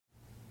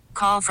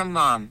call from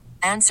mom.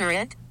 Answer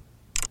it.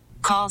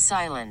 Call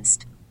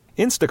silenced.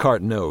 Instacart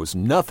knows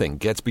nothing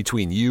gets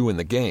between you and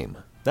the game.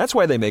 That's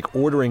why they make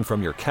ordering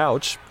from your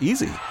couch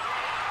easy.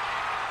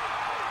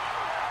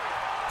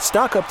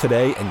 Stock up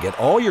today and get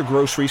all your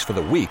groceries for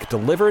the week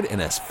delivered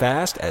in as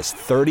fast as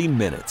 30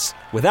 minutes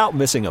without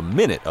missing a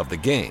minute of the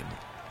game.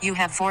 You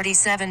have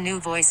 47 new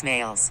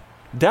voicemails.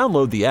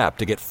 Download the app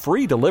to get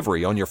free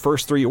delivery on your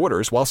first 3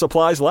 orders while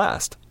supplies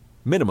last.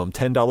 Minimum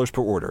 $10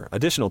 per order.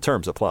 Additional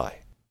terms apply.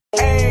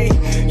 Hey,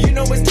 you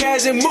know it's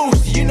Taz and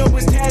Moose. You know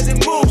it's Taz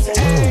and Moose.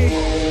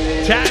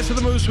 Hey. Taz and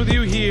the Moose with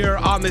you here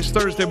on this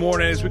Thursday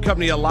morning as we come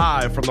to you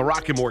live from the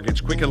Rocket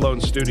Mortgage Quicken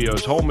Loan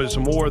Studios. Home is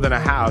more than a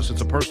house.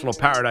 It's a personal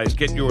paradise.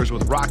 Get yours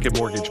with Rocket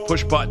Mortgage.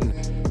 Push button.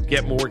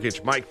 Get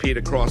mortgage. Mike Pete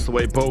across the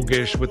way.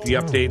 Bogish with the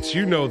updates.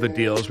 You know the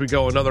deal. As we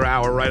go another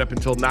hour right up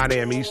until 9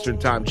 a.m. Eastern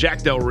time.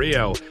 Jack Del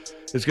Rio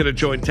is going to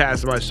join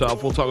Taz and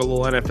myself. We'll talk a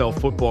little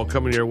NFL football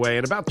coming your way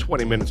in about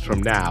 20 minutes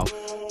from now.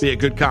 Be a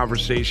good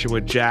conversation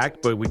with Jack,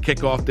 but we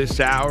kick off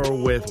this hour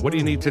with what do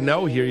you need to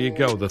know? Here you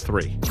go, the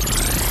 3.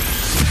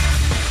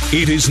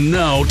 It is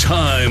now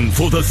time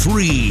for the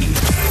 3.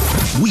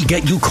 We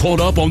get you caught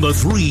up on the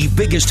 3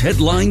 biggest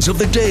headlines of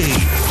the day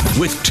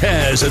with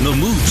Taz and the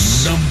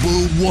Moose.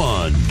 Number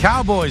 1.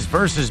 Cowboys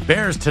versus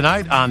Bears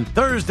tonight on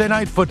Thursday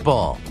Night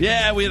Football.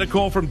 Yeah, we had a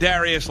call from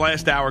Darius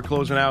last hour,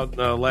 closing out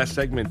last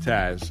segment,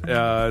 Taz.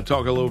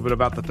 Talk a little bit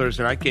about the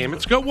Thursday night game.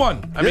 It's a good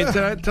one. I mean,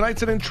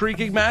 tonight's an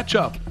intriguing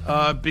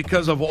matchup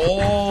because of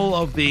all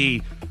of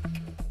the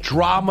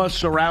drama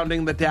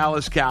surrounding the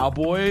Dallas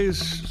Cowboys.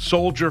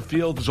 Soldier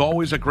Field is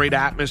always a great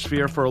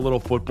atmosphere for a little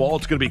football.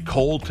 It's going to be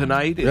cold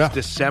tonight. It's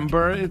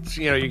December. It's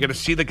you're going to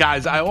see the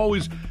guys. I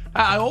always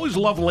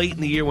love late in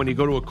the year when you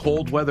go to a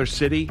cold weather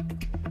city.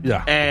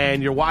 Yeah.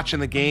 And you're watching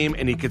the game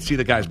and you can see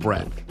the guy's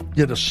breath.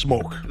 Yeah, the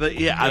smoke.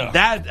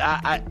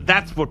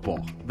 That's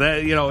football.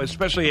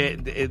 Especially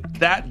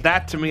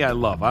that to me I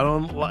love. I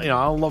don't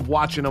love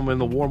watching them in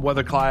the warm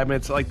weather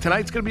climates. Like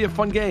tonight's going to be a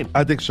fun game.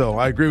 I think so.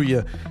 I agree with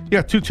you. You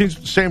got 2 teams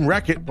with the same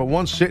record, but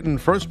one's sitting in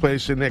first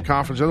place in their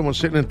conference, the other one's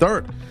sitting in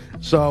third.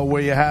 So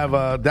where you have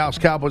Dallas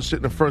Cowboys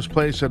sitting in first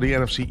place of the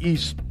NFC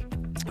East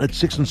at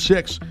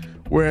 6-6.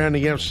 Where in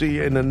the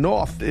NFC in the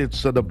North,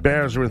 it's the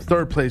Bears are in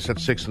third place at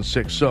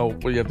 6-6. So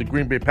where you have the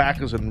Green Bay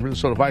Packers and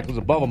Minnesota Vikings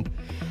above them.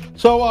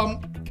 So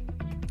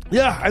you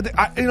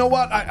know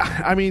what?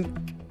 I mean,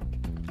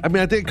 I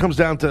think it comes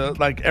down to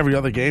like every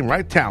other game,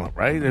 right? Talent,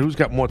 right? Who's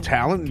got more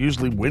talent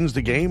usually wins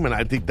the game, and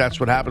I think that's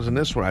what happens in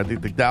this one. I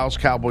think the Dallas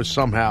Cowboys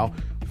somehow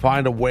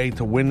find a way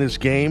to win this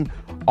game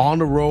on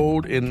the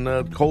road in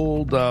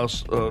cold,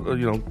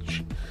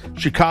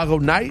 Chicago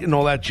night and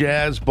all that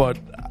jazz, but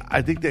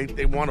I think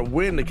they want to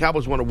win. The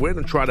Cowboys want to win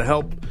and try to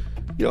help,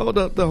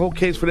 the whole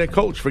case for their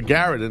coach, for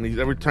Garrett. And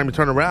every time you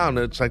turn around,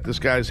 it's like this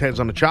guy's head's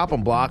on the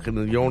chopping block and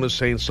the owner's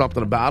saying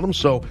something about him.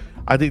 So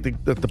I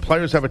think that the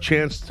players have a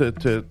chance to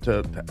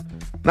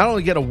not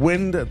only get a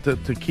win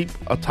to keep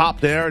atop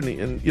there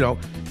in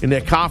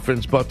their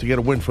conference, but to get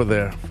a win for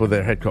their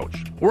head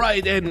coach.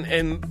 Right,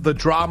 and the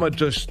drama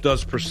just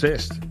does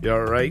persist.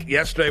 Right?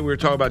 Yesterday we were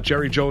talking about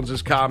Jerry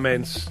Jones's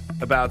comments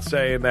about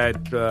saying that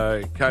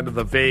kind of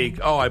the vague,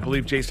 I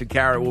believe Jason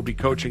Garrett will be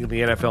coaching in the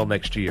NFL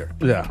next year.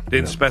 Yeah.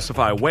 Didn't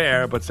specify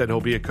where, but said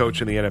he'll be a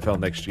coach in the NFL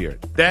next year.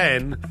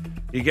 Then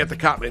you get the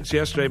comments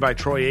yesterday by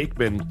Troy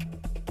Aikman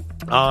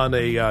on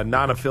a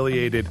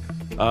non-affiliated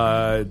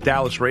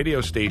Dallas radio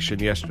station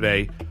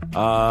yesterday,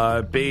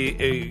 calling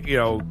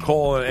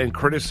and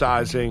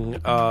criticizing,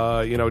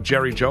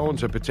 Jerry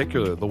Jones in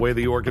particular, the way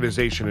the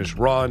organization is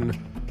run.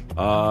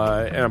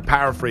 And I'm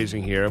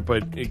paraphrasing here,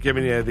 but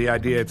giving you the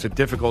idea it's a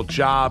difficult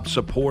job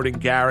supporting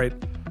Garrett.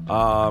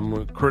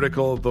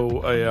 Critical of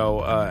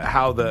the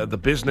how the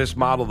business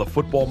model, the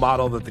football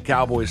model that the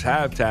Cowboys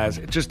have, Taz,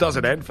 it just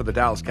doesn't end for the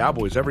Dallas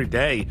Cowboys. Every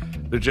day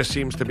there just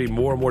seems to be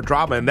more and more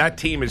drama, and that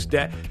team is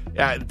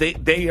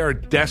they are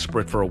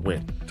desperate for a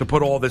win, to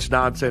put all this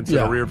nonsense in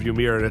a rearview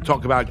mirror and to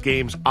talk about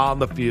games on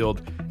the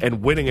field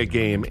and winning a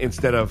game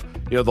instead of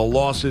the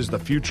losses, the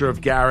future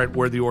of Garrett,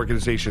 where the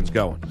organization's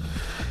going.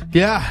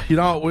 Yeah,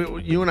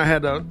 you and I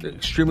had an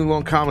extremely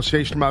long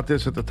conversation about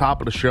this at the top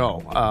of the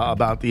show,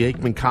 about the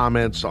Aikman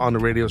comments on the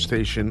radio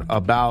station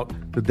about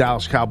the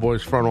Dallas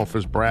Cowboys front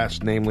office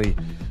brass, namely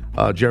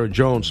Jerry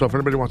Jones. So if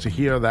anybody wants to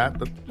hear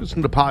that, listen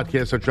to the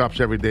podcast that drops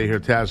every day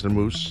here, Taz and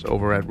Moose,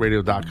 over at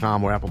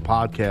radio.com or Apple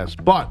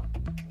Podcasts. But,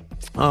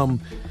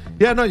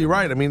 you're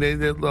right. I mean,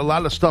 a lot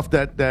of the stuff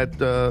that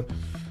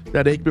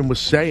Aikman was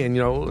saying,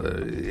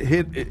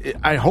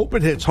 I hope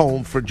it hits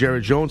home for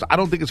Jerry Jones. I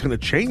don't think it's going to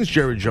change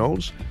Jerry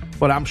Jones,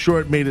 but I'm sure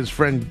it made his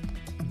friend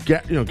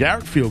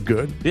Garrett feel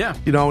good. Yeah.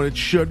 And it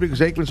should, because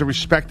Aikman's a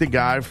respected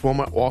guy,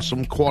 former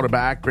awesome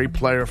quarterback, great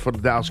player for the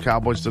Dallas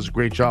Cowboys, does a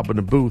great job in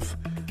the booth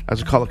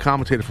as a color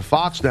commentator for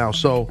Fox now.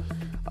 So,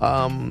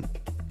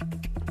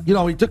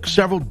 he took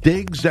several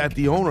digs at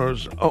the owner,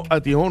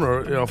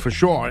 for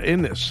sure,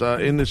 in this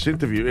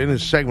interview, in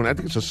this segment. I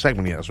think it's a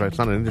segment he has, right? It's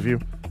not an interview.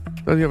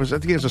 I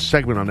think he has a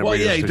segment on there. Well,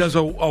 he does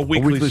a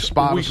weekly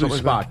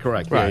spot.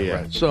 Correct.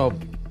 Right. So,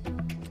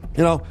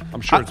 You know, I'm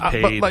sure it's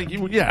paid. But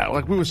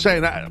like we were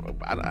saying, I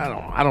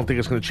don't think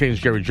it's going to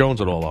change Jerry Jones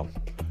at all, though.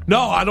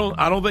 No, I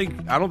don't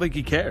think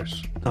he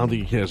cares. I don't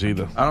think he cares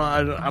either.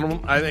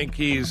 I think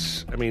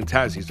he's. I mean,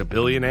 Taz, he's a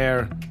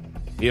billionaire.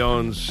 He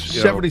owns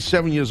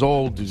 77 years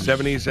old.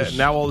 70s.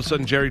 Now all of a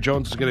sudden Jerry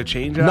Jones is going to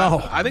change that?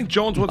 No. I think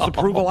Jones wants to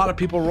prove a lot of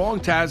people wrong,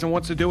 Taz, and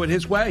wants to do it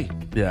his way.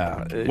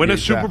 Yeah. Win a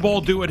Super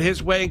Bowl, do it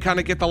his way, and kind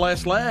of get the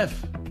last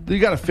laugh. You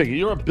got to figure,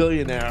 you're a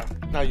billionaire.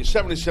 Now, you're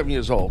 77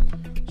 years old.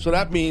 So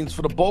that means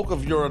for the bulk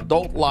of your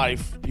adult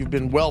life, you've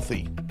been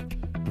wealthy.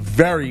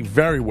 Very,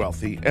 very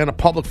wealthy, and a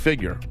public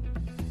figure.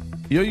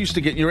 You're used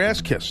to getting your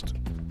ass kissed.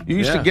 You're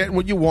used to getting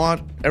what you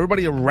want.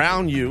 Everybody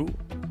around you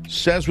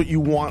says what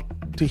you want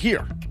to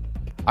hear.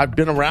 I've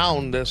been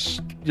around this,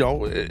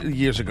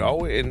 years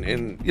ago,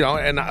 and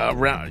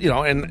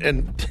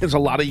there's a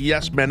lot of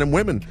yes men and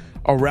women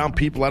around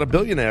people that are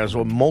billionaires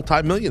or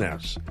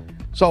multimillionaires.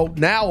 So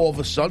now all of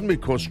a sudden,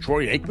 because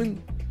Troy Aikman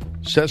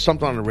says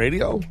something on the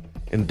radio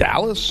in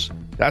Dallas,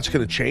 that's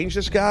going to change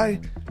this guy.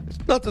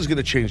 Nothing's going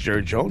to change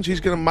Jerry Jones. He's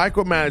going to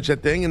micromanage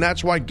that thing, and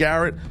that's why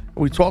Garrett.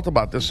 We talked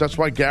about this. That's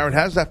why Garrett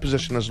has that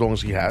position as long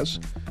as he has,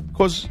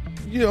 because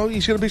he's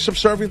going to be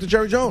subservient to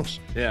Jerry Jones.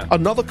 Yeah.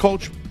 Another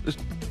coach.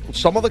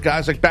 Some other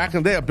guys, like back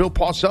in the day, Bill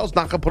Parcells,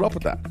 not going to put up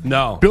with that.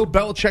 No. Bill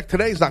Belichick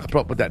today is not going to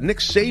put up with that. Nick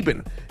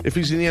Saban, if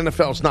he's in the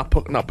NFL, is not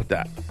putting up with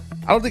that.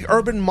 I don't think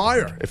Urban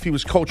Meyer, if he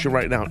was coaching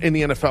right now in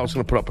the NFL, is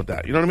going to put up with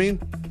that. You know what I mean?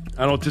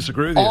 I don't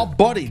disagree with you. Our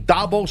buddy,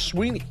 Dabo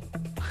Sweeney.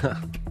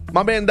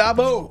 My man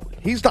Dabo,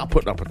 he's not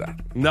putting up with that.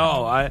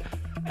 No,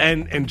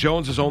 and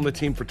Jones has owned the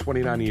team for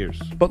 29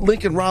 years. But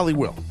Lincoln Riley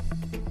will.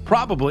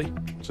 Probably.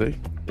 See?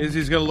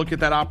 He's going to look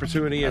at that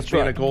opportunity as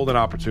being a golden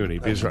opportunity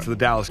because it's the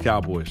Dallas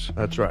Cowboys.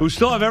 That's right. Who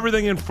still have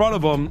everything in front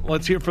of them.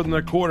 Let's hear from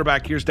their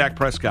quarterback. Here's Dak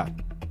Prescott.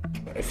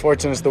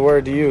 Fortunate is the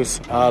word to use.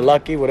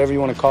 Lucky, whatever you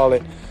want to call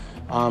it.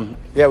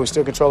 We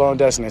still control our own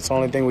destiny. It's the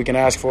only thing we can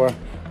ask for.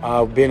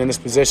 Being in this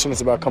position,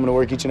 it's about coming to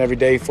work each and every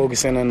day,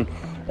 focusing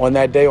on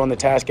that day, on the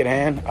task at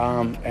hand,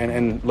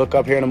 and look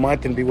up here in a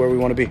month and be where we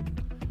want to be.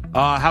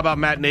 How about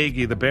Matt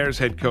Nagy, the Bears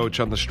head coach,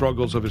 on the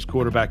struggles of his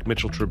quarterback,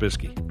 Mitchell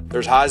Trubisky?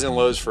 There's highs and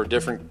lows for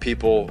different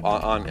people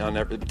on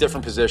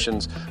different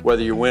positions,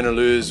 whether you win or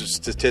lose,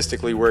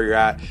 statistically where you're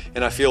at.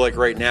 And I feel like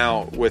right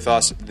now with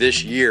us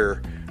this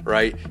year,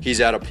 right, he's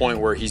at a point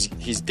where he's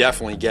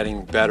definitely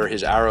getting better.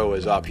 His arrow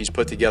is up. He's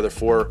put together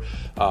four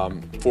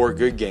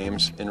good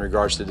games in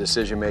regards to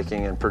decision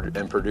making and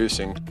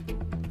producing.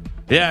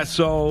 Yeah,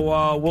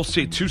 so we'll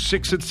see. 2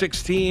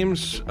 6-6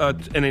 teams,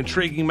 an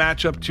intriguing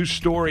matchup, two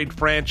storied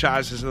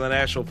franchises in the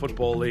National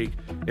Football League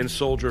in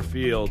Soldier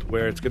Field,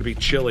 where it's going to be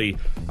chilly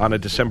on a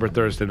December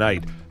Thursday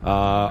night.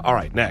 All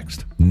right,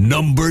 next.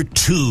 Number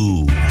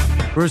 2.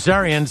 Bruce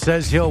Arians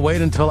says he'll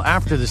wait until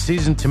after the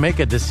season to make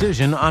a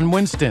decision on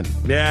Winston.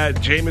 Yeah,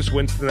 Jameis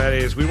Winston, that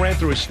is. We ran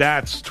through his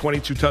stats,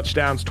 22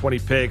 touchdowns, 20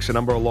 picks, a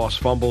number of lost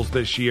fumbles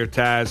this year.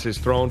 Taz has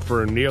thrown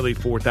for nearly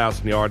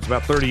 4,000 yards,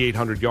 about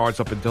 3,800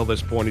 yards up until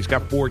this point. He's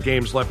got 4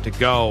 games left to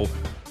go.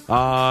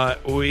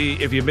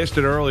 If you missed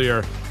it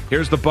earlier,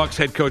 here's the Bucs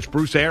head coach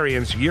Bruce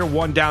Arians, year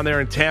 1 down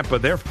there in Tampa.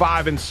 They're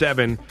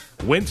 5-7.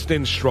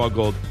 Winston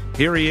struggled.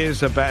 Here he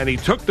is, and he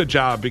took the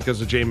job because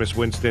of Jameis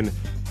Winston.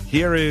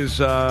 Here is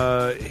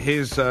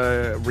his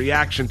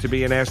reaction to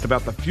being asked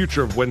about the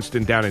future of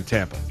Winston down in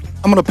Tampa.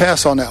 I'm going to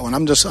pass on that one.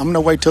 I'm going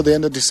to wait till the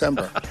end of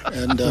December.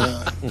 And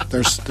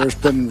there's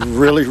been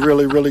really,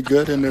 really, really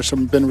good, and there's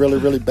some been really,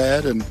 really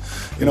bad. And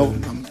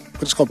I'm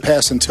just going to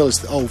pass until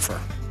it's over,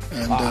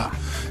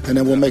 and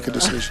then we'll make a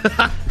decision.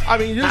 I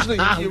mean, usually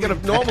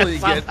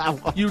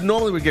you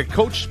normally would get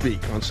coach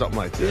speak on something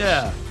like this.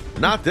 Yeah,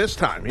 not this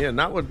time. Yeah,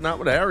 not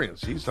with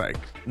Arians. He's like,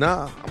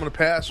 nah, I'm going to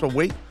pass or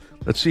wait.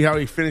 Let's see how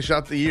he finishes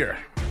out the year.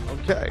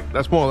 Okay,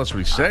 that's more or less what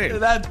he's saying.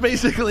 That's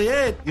basically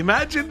it.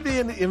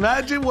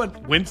 Imagine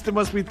what Winston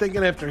must be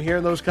thinking after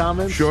hearing those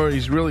comments. Sure,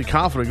 he's really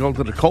confident going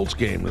to the Colts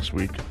game this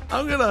week.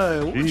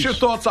 What's your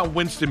thoughts on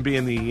Winston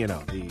being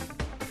the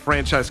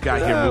franchise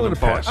guy here moving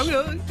forward? I'm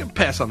gonna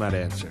pass on that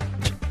answer.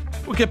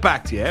 We'll get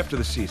back to you after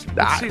the season.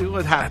 Let's see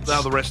what happens,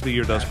 how the rest of the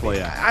year does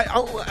play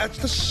out. That's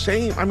the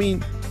same. I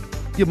mean,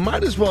 you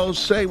might as well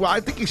say, well, I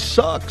think he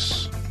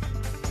sucks.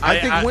 I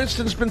think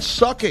Winston's been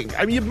sucking.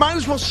 I mean, you might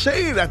as well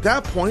say it at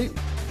that point.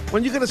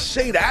 When you're going to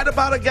say that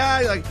about a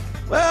guy, like,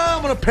 well,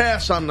 I'm going to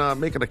pass on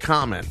making a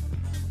comment.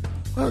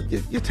 Well,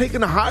 you're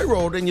taking the high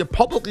road and you're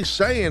publicly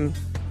saying,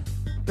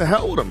 the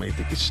hell with him. I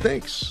think he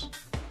stinks.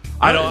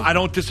 I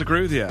don't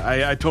disagree with you.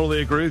 I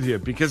totally agree with you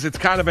because it's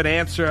kind of an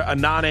answer, a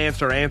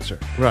non-answer answer.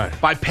 Right.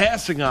 By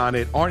passing on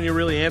it, aren't you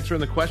really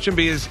answering the question?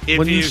 Because if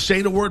when you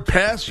say the word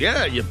pass,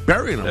 yeah, you're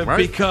burying him, right?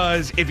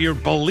 Because if you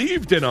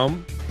believed in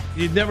him,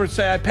 you'd never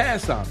say I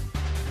passed on him.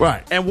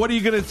 Right. And what are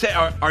you going to say?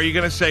 Are you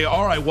going to say,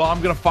 all right, well,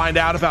 I'm going to find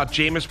out about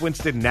Jameis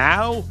Winston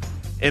now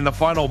in the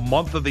final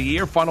month of the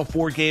year, final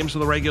 4 games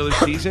of the regular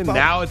season?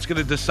 Now it's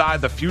going to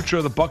decide the future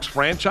of the Bucs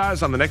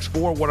franchise on the next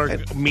 4 what are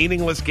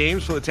meaningless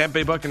games for the Tampa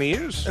Bay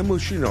Buccaneers? And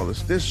Moose, you know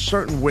this. There's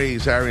certain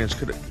ways Arians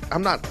could –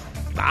 I'm not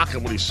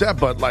knocking what he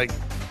said, but, like,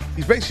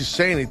 he's basically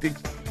saying he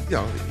thinks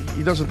 –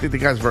 he doesn't think the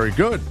guy's very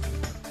good.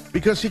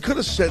 Because he could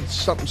have said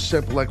something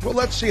simple like, well,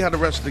 let's see how the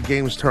rest of the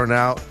games turn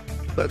out.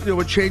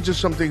 We're changing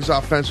some things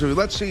offensively.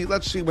 Let's see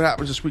what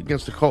happens this week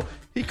against the Colts.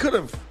 He could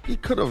have,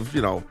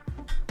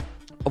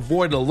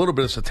 avoided a little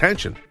bit of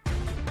attention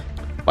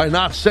by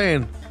not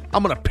saying,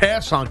 I'm going to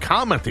pass on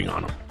commenting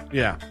on him.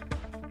 Yeah.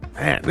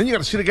 Man, then you got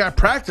to see the guy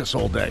practice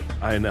all day.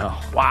 I know.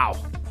 Wow.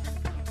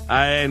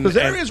 Does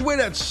Arians wear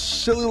that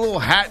silly little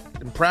hat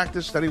in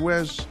practice that he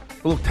wears?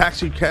 A little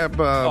taxi cab.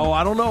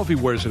 I don't know if he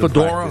wears it.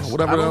 Fedora, in practice.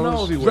 whatever. I don't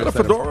know if he wears that. Is that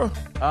a fedora?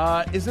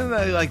 Isn't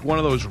that like one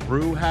of those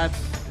Rue hats?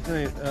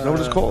 Is that what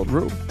it's called,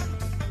 Rue?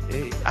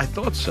 I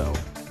thought so.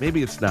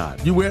 Maybe it's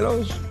not. You wear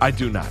those? I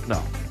do not. No.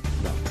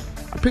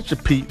 I picture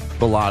Pete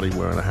Bellotti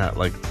wearing a hat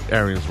like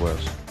Arians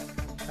wears.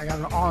 I got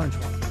an orange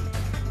one.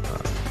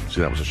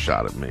 See, that was a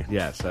shot at me.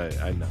 Yes,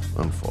 I know.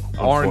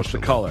 Orange the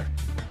color.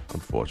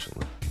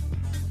 Unfortunately.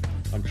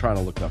 I'm trying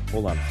to look up.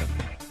 Hold on a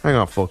second. Hang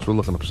on, folks. We're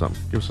looking up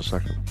something. Give us a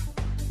second.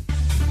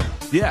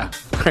 Yeah.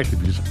 I could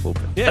use a little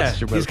bit. Yeah,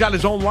 he's got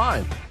his own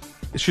line.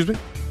 Excuse me?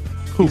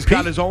 Who, He's Pete?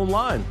 got his own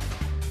line.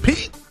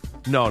 Pete?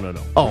 No.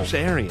 Oh. Bruce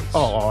Arians. Oh,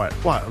 all right.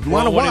 What?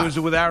 When he was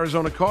with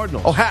Arizona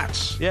Cardinals. Oh,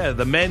 hats. Yeah,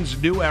 the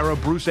men's new era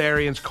Bruce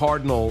Arians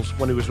Cardinals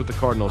when he was with the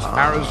Cardinals.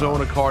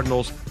 Arizona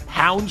Cardinals,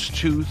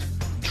 houndstooth,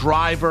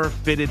 driver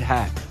fitted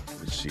hat.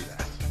 Let's see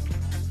that.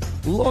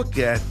 Look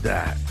at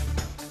that.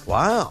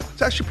 Wow.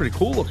 It's actually pretty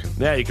cool looking.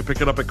 Yeah, you can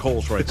pick it up at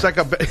Kohl's right It's like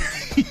a...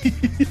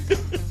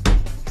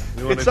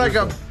 It's like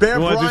a Bear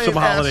You want to do some Bryant-esque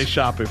holiday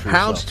shopping for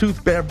yourself.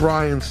 houndstooth Bear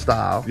Bryant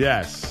style.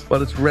 Yes.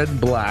 But it's red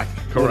and black.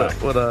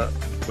 Correct.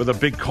 With a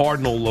big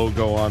Cardinal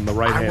logo on the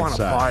right-hand I want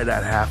to side. buy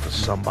that hat for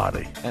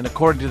somebody. And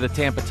according to the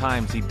Tampa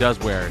Times, he does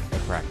wear it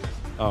at practice.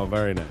 Oh,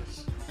 very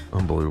nice.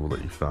 Unbelievable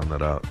that you found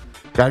that out.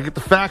 Gotta get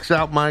the facts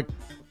out, Mike.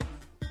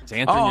 It's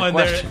answering your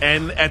question.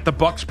 And at the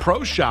Bucks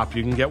Pro Shop,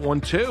 you can get one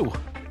too.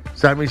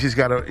 So that means he's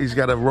got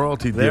a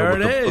royalty deal. There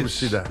with it is. Let me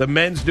see that. The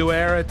men's new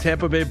era,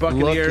 Tampa Bay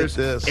Buccaneers,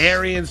 Look at this.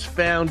 Arians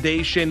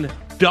Foundation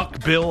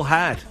Duck Bill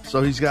hat.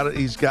 So he's got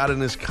in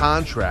his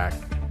contract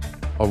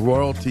a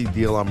royalty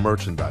deal on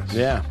merchandise.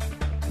 Yeah.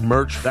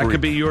 Merch free. That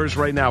could be yours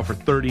right now for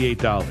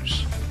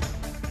 $38.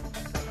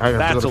 I have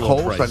That's to a go to little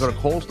Kohl's. I pricey. go to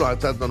Kohl's. No,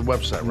 it's on the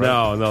website,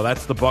 right? No,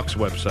 that's the Bucks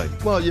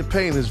website. Well, you're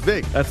paying his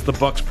vig. That's the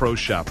Bucks Pro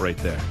Shop right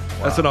there.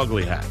 That's an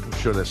ugly hat. I'm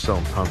sure they're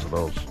selling tons of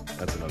those.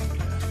 That's an ugly hat.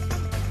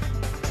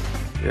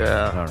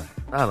 Yeah. All right.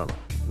 I don't know.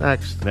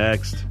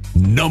 Next.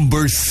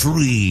 Number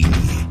 3.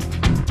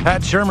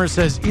 Pat Shurmur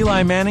says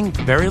Eli Manning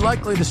very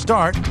likely to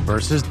start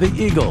versus the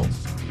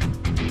Eagles.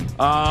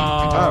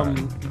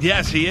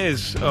 Yes, he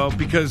is,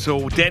 because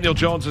Daniel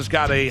Jones has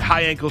got a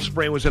high ankle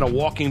sprain, was in a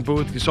walking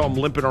booth. You saw him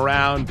limping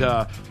around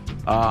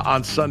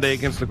on Sunday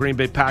against the Green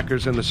Bay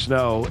Packers in the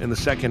snow in the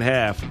second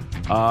half.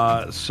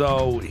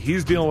 So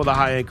he's dealing with a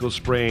high ankle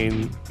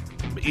sprain.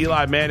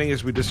 Eli Manning,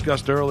 as we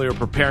discussed earlier,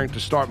 preparing to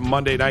start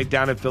Monday night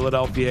down in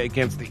Philadelphia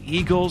against the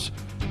Eagles.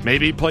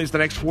 Maybe he plays the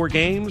next 4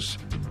 games.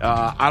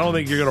 I don't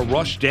think you're going to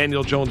rush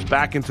Daniel Jones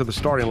back into the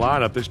starting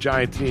lineup. This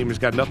Giant team has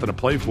got nothing to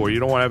play for. You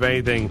don't want to have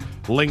anything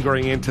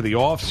lingering into the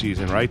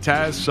offseason, right,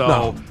 Taz?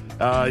 So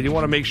you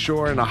want to make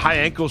sure in a high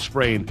ankle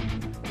sprain,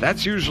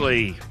 that's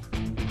usually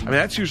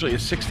a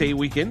 6 to 8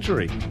 week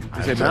injury.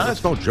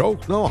 That's no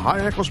joke. No, high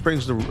ankle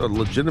sprains are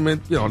legitimate.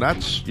 You're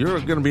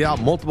going to be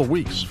out multiple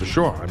weeks for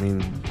sure. I mean,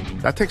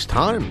 that takes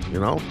time.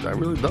 That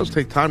really does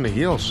take time to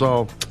heal.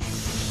 So,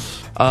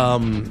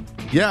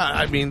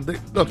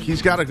 look,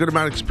 he's got a good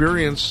amount of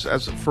experience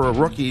for a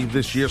rookie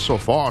this year so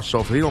far. So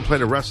if he don't play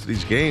the rest of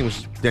these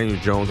games, Daniel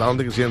Jones, I don't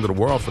think it's the end of the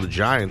world for the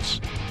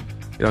Giants.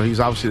 He's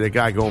obviously the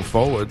guy going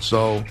forward.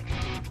 So,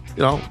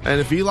 and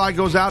if Eli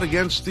goes out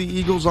against the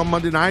Eagles on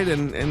Monday night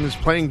and is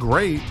playing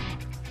great,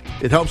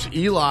 it helps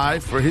Eli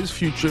for his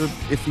future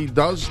if he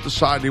does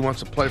decide he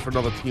wants to play for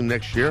another team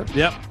next year.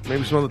 Yep.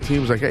 Maybe some other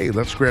team's like, hey,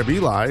 let's grab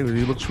Eli.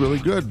 He looks really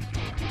good.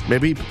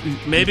 Maybe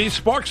he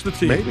sparks the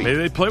team. Maybe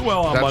they play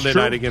well on Monday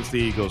night against the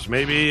Eagles.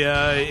 Maybe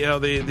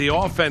the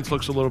offense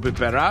looks a little bit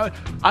better.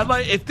 I'd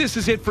like, if this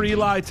is it for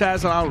Eli,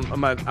 Taz.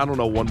 I don't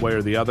know one way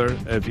or the other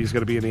if he's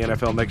going to be in the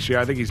NFL next year.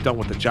 I think he's done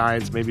with the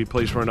Giants. Maybe he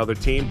plays for another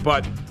team,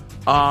 but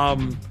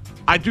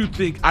I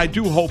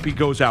do hope he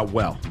goes out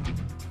well.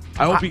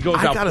 I hope he goes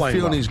out playing well. I got a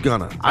feeling he's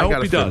gonna. I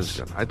hope he does.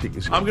 I think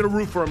he's gonna. I'm going to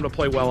root for him to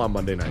play well on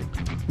Monday night.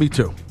 Me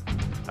too.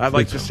 I'd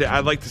like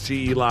to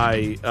see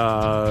Eli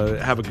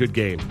have a good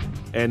game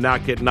and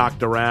not get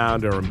knocked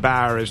around or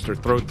embarrassed or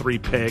throw 3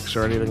 picks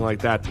or anything like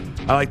that.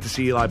 I like to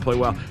see Eli play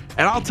well.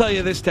 And I'll tell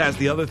you this, Taz.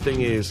 The other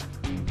thing is,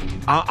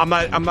 I'm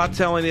not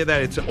telling you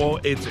that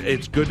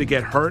it's good to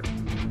get hurt.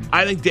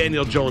 I think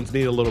Daniel Jones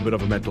needs a little bit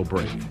of a mental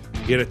break.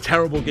 He had a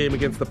terrible game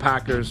against the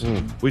Packers.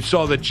 We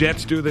saw the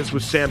Jets do this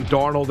with Sam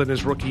Darnold in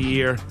his rookie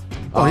year.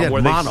 Oh, he had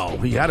where mono.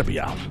 He had to be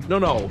out.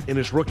 No, in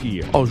his rookie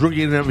year. Oh, his rookie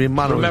year didn't have any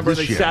mono. Remember,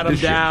 this they year, sat him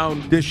this year.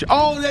 down. This year.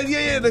 Oh,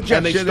 yeah, the Jets.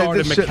 And they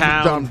started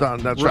McCown.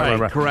 Done. That's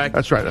right. Correct.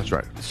 That's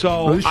right.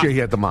 So no, this year he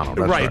had the mono.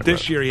 That's right.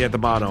 This year he had the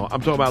mono. I'm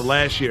talking about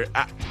last year.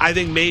 I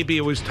think maybe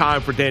it was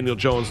time for Daniel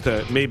Jones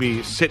to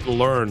maybe sit and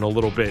learn a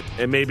little bit,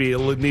 and maybe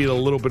need a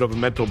little bit of a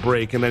mental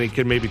break, and then he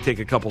can maybe take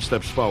a couple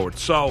steps forward.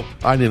 So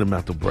I need a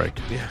mental break.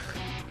 Yeah.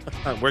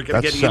 We're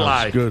going to get Eli.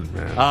 That sounds good,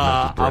 man.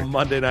 On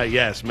Monday night,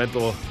 yes. A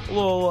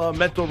little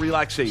mental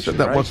relaxation. I said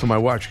that once to my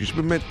wife. She's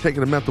been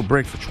taking a mental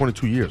break for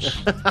 22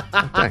 years.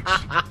 Thanks.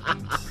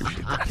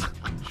 Appreciate that.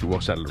 She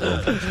walks out of the room.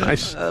 It's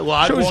nice. She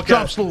always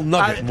drops a little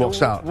nugget and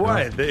walks out.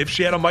 Right. If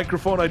she had a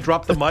microphone, I'd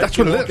drop the mic. That's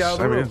what it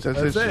is.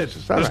 That's it.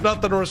 There's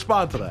nothing to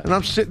respond to that. And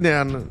I'm sitting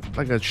there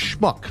like a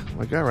schmuck.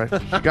 Like, all right,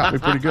 she got me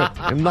pretty good.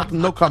 And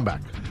no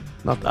comeback.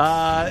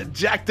 Nothing.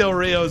 Jack Del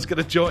Rio is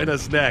going to join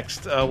us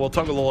next. We'll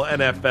talk a little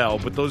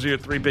NFL, but those are your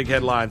three big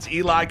headlines.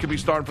 Eli could be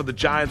starting for the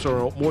Giants,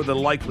 or more than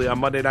likely on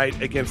Monday night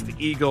against the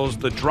Eagles.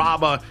 The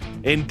drama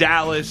in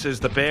Dallas as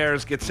the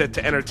Bears get set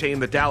to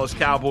entertain the Dallas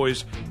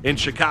Cowboys in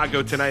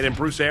Chicago tonight, and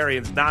Bruce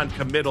Arians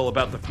non-committal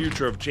about the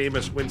future of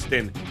Jameis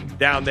Winston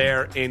down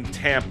there in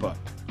Tampa.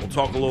 We'll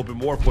talk a little bit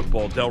more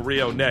football. Del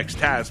Rio next.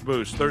 Taz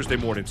Moose, Thursday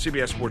morning,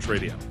 CBS Sports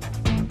Radio.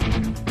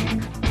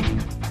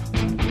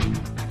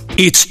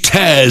 It's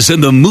Taz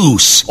and the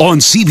Moose on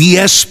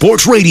CBS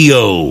Sports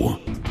Radio.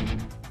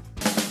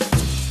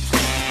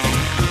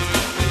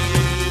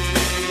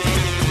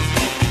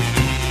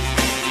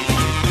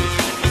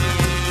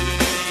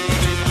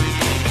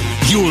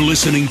 You're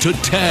listening to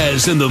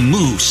Taz and the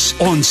Moose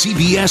on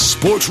CBS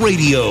Sports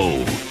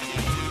Radio.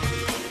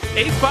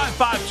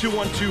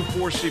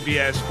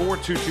 855-212-4CBS,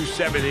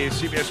 4227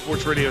 is CBS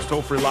Sports Radio's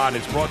toll-free line.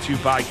 It's brought to you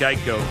by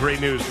Geico. Great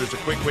news. There's a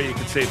quick way you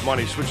can save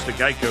money. Switch to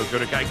Geico. Go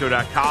to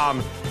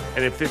geico.com,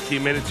 and in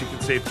 15 minutes you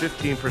can save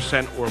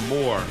 15% or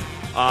more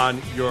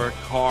on your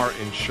car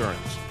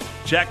insurance.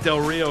 Jack Del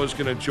Rio is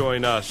going to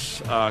join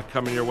us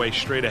coming your way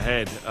straight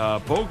ahead.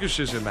 Bogus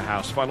is in the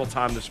house. Final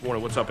time this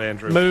morning. What's up,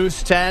 Andrew?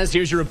 Moose, Taz,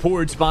 here's your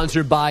report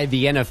sponsored by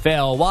the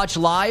NFL. Watch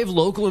live,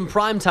 local, and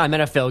primetime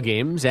NFL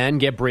games and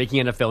get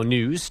breaking NFL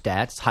news,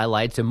 stats,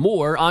 highlights, and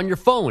more on your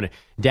phone.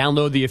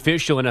 Download the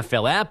official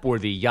NFL app or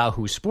the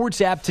Yahoo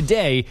Sports app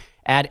today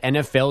at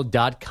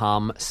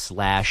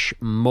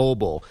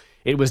NFL.com/mobile.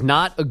 It was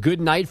not a good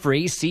night for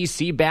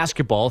ACC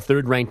basketball.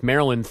 Third-ranked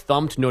Maryland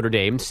thumped Notre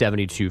Dame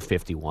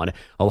 72-51.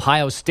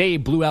 Ohio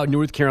State blew out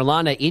North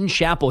Carolina in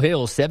Chapel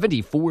Hill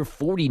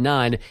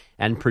 74-49.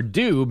 And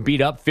Purdue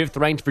beat up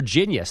fifth-ranked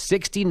Virginia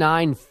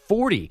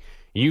 69-40.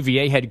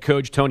 UVA head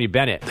coach Tony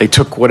Bennett. They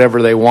took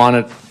whatever they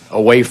wanted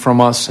away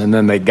from us, and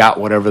then they got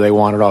whatever they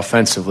wanted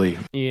offensively.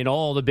 In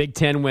all, the Big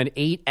Ten went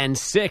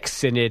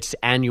 8-6 in its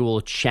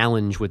annual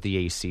challenge with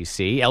the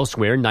ACC.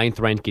 Elsewhere,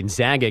 ninth-ranked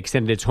Gonzaga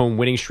extended its home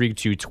winning streak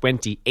to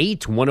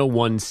 28,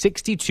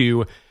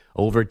 101-62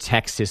 over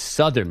Texas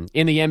Southern.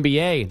 In the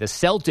NBA, the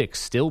Celtics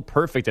still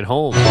perfect at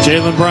home.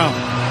 Jaylen Brown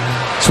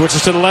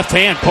switches to the left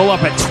hand, pull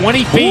up at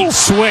 20 feet,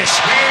 swish.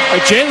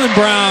 Jaylen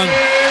Brown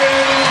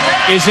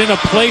is in a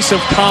place of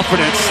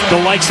confidence,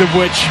 the likes of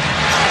which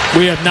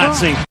we have not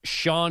seen.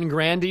 Sean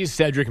Grandy,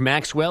 Cedric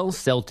Maxwell,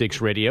 Celtics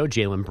Radio.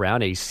 Jaylen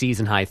Brown, a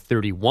season-high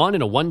 31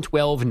 and a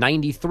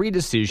 112-93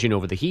 decision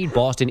over the Heat.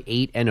 Boston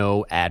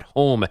 8-0 at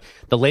home.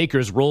 The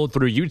Lakers rolled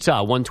through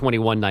Utah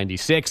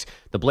 121-96.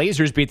 The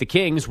Blazers beat the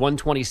Kings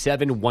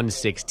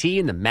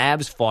 127-116. The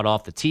Mavs fought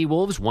off the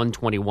T-Wolves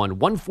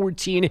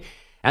 121-114.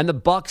 And the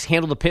Bucks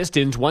handled the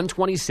Pistons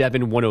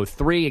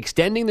 127-103,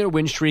 extending their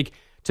win streak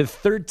to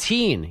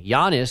 13.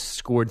 Giannis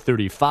scored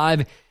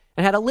 35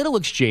 and had a little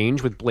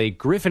exchange with Blake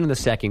Griffin in the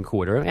second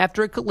quarter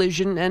after a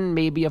collision and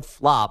maybe a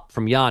flop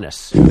from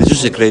Giannis. It's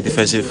just a great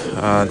defensive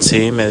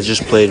team, and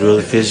just played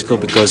really physical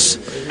because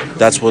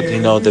that's what they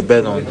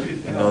bet on.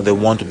 They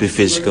want to be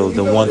physical,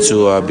 they want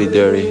to be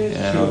dirty,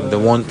 they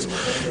want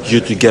you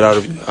to get out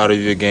of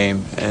your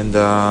game. And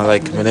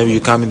whenever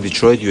you come in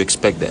Detroit, you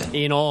expect that.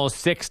 In all,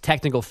 6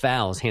 technical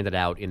fouls handed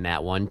out in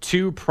that one.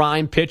 2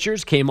 prime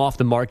pitchers came off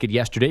the market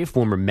yesterday.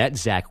 Former Met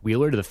Zach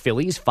Wheeler to the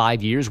Phillies,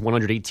 5 years,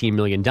 $118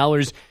 million.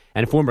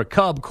 And former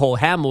Cub Cole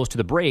Hamels to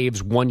the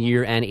Braves, 1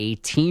 year and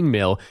 $18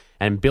 million.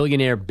 And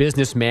billionaire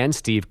businessman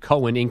Steve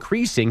Cohen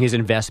increasing his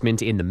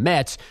investment in the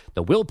Mets.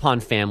 The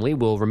Wilpon family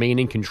will remain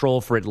in control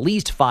for at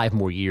least 5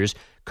 more years.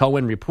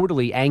 Cohen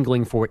reportedly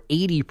angling for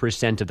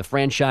 80% of the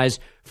franchise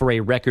for a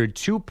record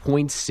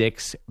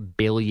 $2.6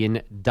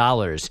 billion.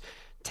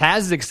 Taz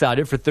is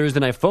excited for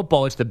Thursday Night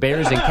Football. It's the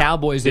Bears and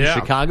Cowboys in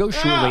Chicago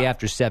shortly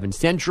after 7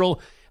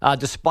 Central.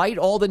 Despite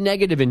all the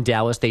negative in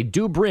Dallas, they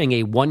do bring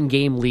a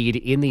 1-game lead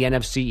in the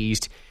NFC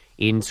East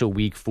into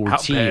Week 14. How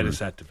bad is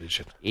that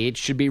division? It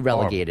should be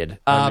relegated.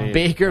 I mean,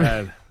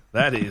 Baker.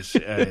 That is,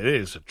 it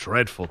is a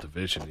dreadful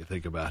division. You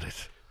think about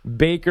it.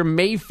 Baker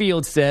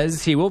Mayfield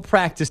says he will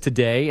practice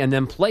today and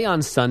then play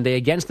on Sunday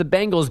against the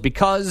Bengals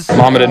because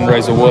Mama didn't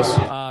raise a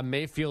wuss.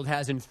 Mayfield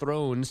hasn't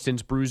thrown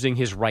since bruising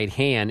his right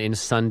hand in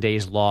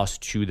Sunday's loss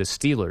to the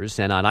Steelers.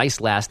 And on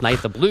ice last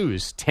night, the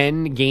Blues'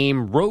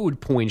 10-game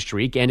road point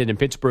streak ended in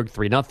Pittsburgh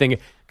 3-0.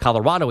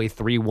 Colorado a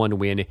 3-1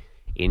 win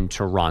in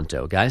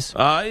Toronto. Guys?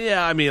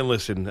 Yeah, I mean,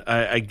 listen,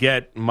 I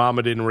get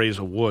Mama didn't raise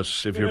a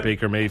wuss if you're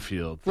Baker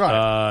Mayfield.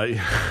 Right.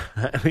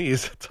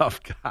 He's a tough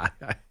guy.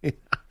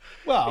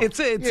 Well, he's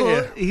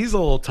a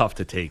little tough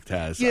to take,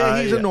 Taz. Yeah,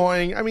 he's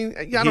annoying. I mean,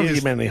 I don't think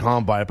he meant any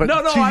harm by it, but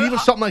even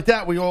something like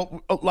that,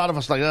 a lot of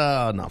us like,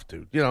 enough,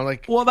 dude. You know,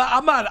 like. Well,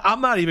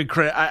 I'm not even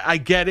I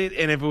get it,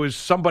 and if it was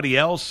somebody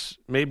else,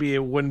 maybe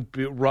it wouldn't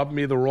rub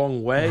me the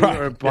wrong way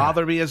or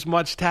bother me as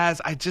much, Taz.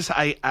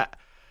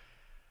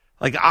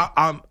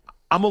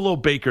 I'm a little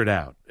bakered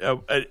out.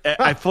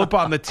 I flip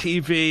on the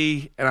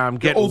TV and I'm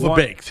getting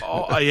overbaked.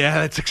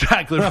 Yeah, that's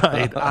exactly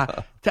right.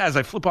 Taz,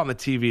 I flip on the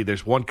TV.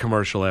 There's one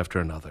commercial after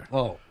another.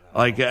 Oh,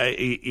 like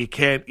you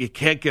can't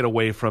get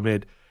away from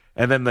it.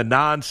 And then the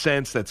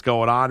nonsense that's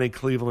going on in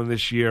Cleveland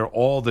this year,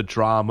 all the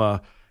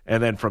drama,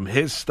 and then from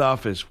his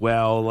stuff as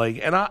well.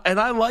 Like, and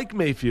I like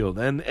Mayfield,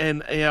 and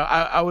you know,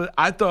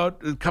 I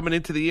thought coming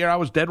into the year I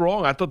was dead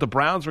wrong. I thought the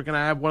Browns were going to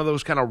have one of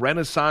those kind of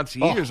renaissance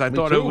years. I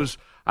thought it was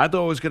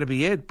going to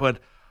be it, but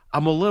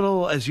I'm a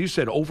little, as you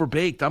said,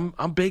 overbaked.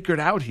 I'm bakered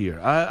out here.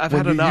 I've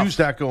had enough. When you use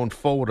that going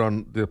forward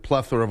on the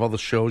plethora of other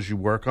shows you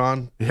work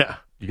on, yeah,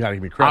 you got to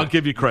give me credit. I'll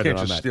give you credit you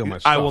can't on just that. Steal my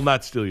stuff. I will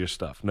not steal your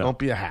stuff. No, don't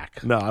be a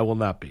hack. No, I will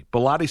not be.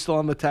 Bilotti still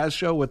on the Taz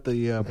show with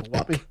the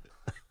Lobby?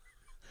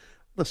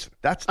 Listen,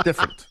 that's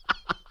different.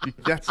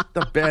 That's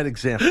the bad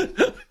example.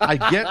 I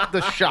get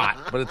the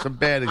shot, but it's a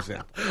bad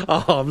example.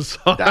 Oh, I'm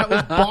sorry. That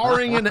was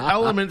borrowing an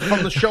element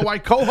from the show I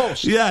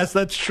co-host. Yes,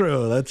 that's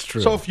true. That's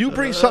true. So if you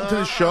bring something to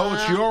the show,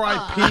 it's your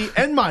IP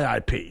and my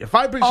IP. If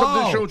I bring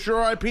something to the show, it's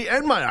your IP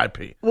and my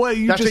IP. Well,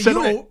 you just said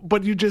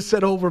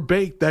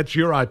overbaked. That's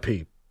your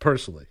IP,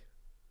 personally.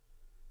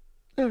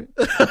 All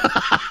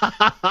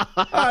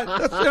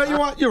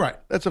right, you're right.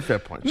 That's a fair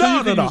point.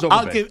 So No.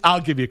 I'll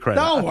give you credit.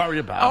 Don't worry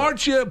about it.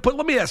 Aren't you? But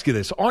let me ask you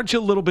this: aren't you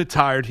a little bit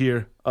tired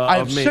here?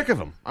 I'm sick of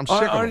him. I'm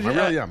sick of him. I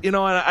really am. You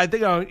know, and I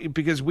think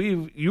because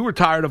you were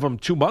tired of him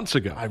 2 months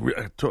ago.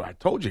 I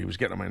told you he was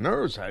getting on my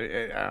nerves.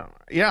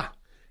 Yeah,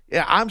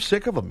 I'm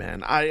sick of him,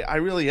 man. I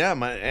really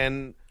am.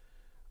 And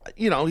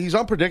you know, he's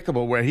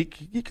unpredictable. Where he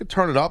could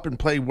turn it up and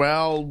play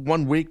well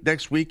 1 week,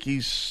 next week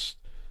he's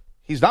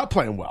not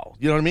playing well.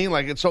 You know what I mean?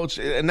 Like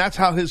and that's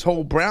how his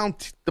whole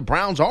the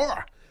Browns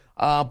are.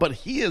 But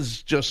he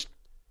is just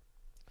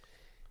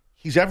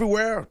he's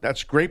everywhere.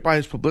 That's great by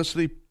his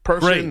publicity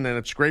person, and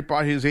it's great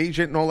by his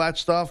agent and all that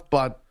stuff.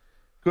 But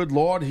good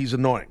Lord, he's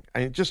annoying. I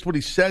mean, just what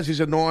he says,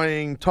 he's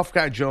annoying. Tough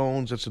guy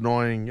Jones, it's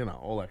annoying. You know,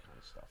 all that kind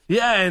of stuff.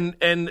 Yeah,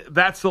 and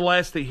that's the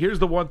last thing. Here's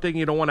the one thing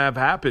you don't want to have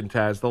happen,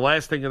 Taz. The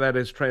last thing that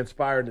has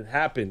transpired and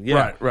happened,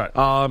 right.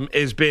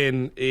 Is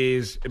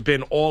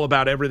been all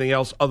about everything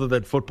else other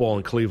than football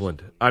in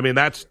Cleveland. I mean,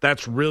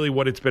 that's really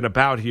what it's been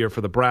about here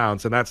for the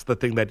Browns, and that's the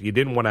thing that you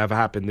didn't want to have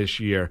happen this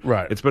year.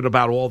 Right. It's been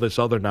about all this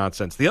other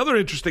nonsense. The other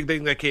interesting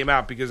thing that came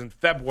out, because in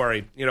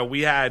February, you know,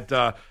 we had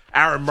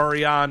Aaron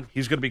Murray on.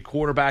 He's going to be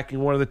quarterbacking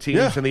one of the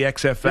teams in the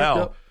XFL.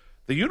 Yeah.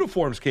 The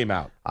uniforms came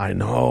out. I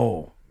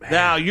know. Man.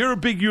 Now, you're a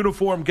big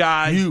uniform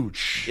guy.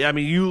 Huge. I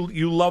mean,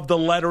 you love the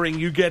lettering.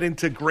 You get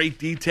into great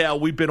detail.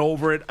 We've been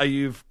over it.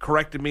 You've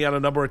corrected me on a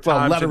number of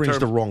times. Well, lettering's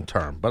the wrong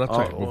term, but I'll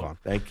tell you, move on.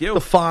 Thank you.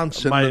 The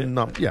fonts and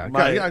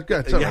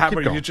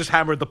you just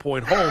hammered the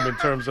point home in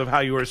terms of how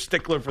you were a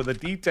stickler for the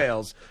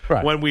details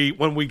when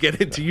we get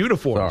into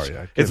uniforms.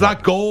 Sorry, it's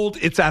not gold,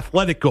 it's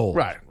athletic gold.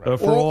 Right.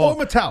 Or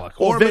metallic.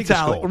 Or Vegas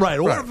metallic. gold.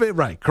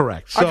 Right,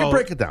 correct. I can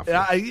break it down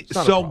for you.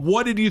 So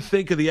what did you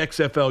think of the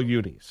XFL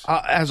unis?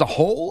 As a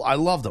whole, I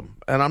loved them,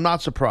 and I'm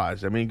not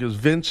surprised. I mean, because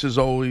Vince has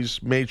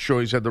always made sure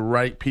he's had the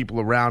right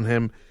people around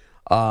him.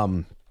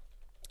 You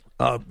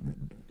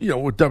know,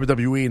 with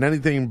WWE and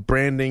anything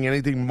branding,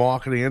 anything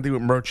marketing, anything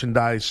with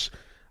merchandise,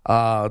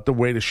 the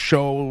way the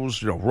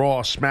shows, you know,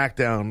 Raw,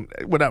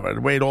 SmackDown, whatever,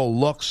 the way it all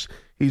looks,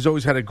 he's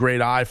always had a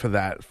great eye for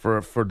that,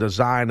 for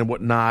design and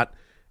whatnot.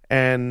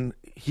 And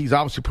he's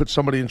obviously put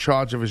somebody in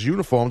charge of his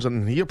uniforms,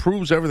 and he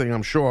approves everything,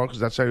 I'm sure, because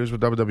that's how he was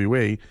with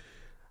WWE.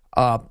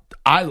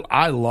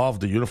 I love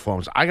the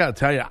uniforms. I got to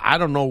tell you, I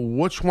don't know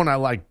which one I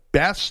like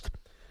best.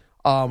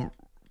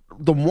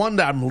 The one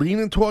that I'm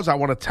leaning towards, I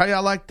want to tell you I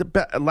like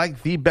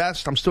the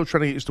best. I'm still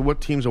trying to get used to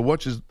what teams are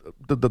which is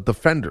the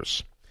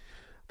Defenders.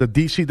 The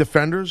DC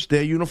Defenders,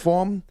 their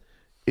uniform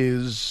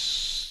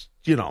is,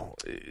 you know,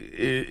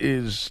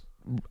 is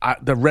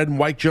the red and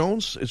white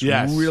Jones. It's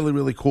really,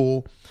 really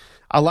cool.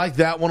 I like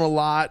that one a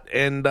lot.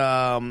 And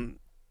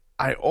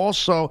I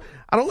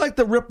don't like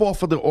the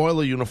rip-off of the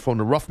Oiler uniform,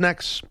 the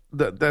Roughnecks.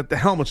 The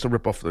helmet's the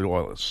rip-off of the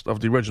Oilers, of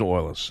the original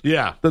Oilers.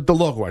 Yeah. The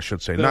logo, I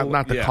should say,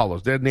 not the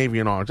colors. They're navy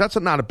and orange. That's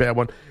not a bad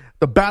one.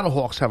 The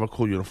Battlehawks have a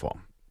cool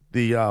uniform.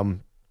 The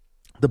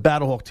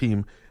Battlehawk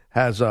team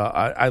has,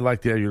 I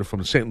like their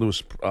uniform, the St.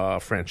 Louis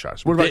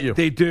franchise. What about you?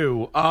 They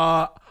do.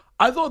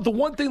 I thought the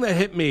one thing that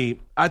hit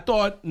me, I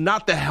thought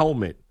not the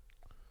helmet,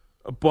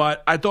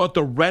 but I thought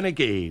the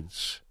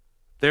Renegades,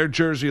 their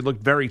jersey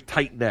looked very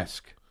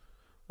Titan-esque.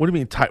 What do you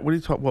mean tight? What are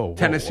you talking? Whoa,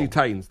 Tennessee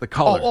Titans, the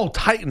color. Oh,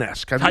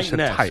 Titan-esque. I thought you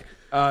said tight.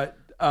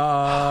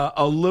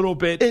 A little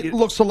bit. It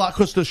looks a lot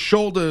because the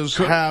shoulders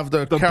have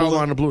the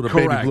Carolina blue, the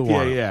correct, baby blue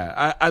on it.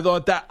 Yeah. I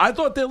thought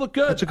they looked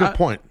good. That's a good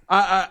point.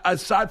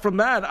 Aside from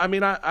that, I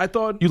mean, I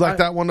thought you like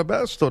that one the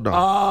best or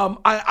no?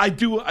 I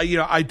do.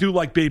 I do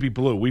like baby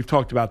blue. We've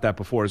talked about that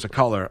before as a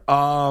color.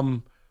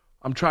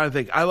 I'm trying to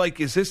think.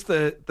 Is this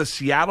the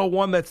Seattle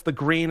one that's the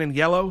green and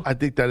yellow? I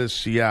think that is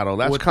Seattle.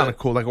 That's kind of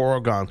cool, like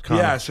Oregon.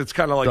 Yes, it's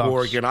kind of like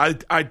Oregon.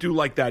 I do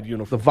like that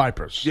uniform. The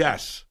Vipers.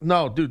 Yes.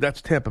 No, dude,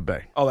 that's Tampa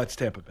Bay. Oh, that's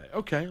Tampa Bay.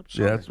 Okay, I'm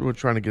sorry. Yeah, we're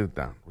trying to get it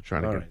down. We're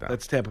trying to get it down.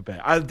 That's Tampa Bay.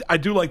 I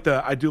do like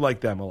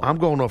them a lot. I'm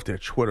going off their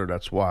Twitter.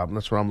 That's why.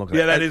 That's what I'm looking at.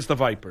 Yeah, that is the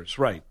Vipers,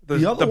 right? The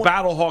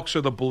Battlehawks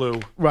are the blue.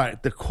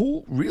 Right. The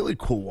really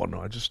cool one, though,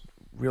 I just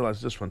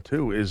realized this one,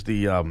 too, is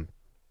the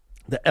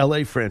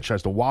L.A.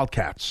 franchise, the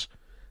Wildcats.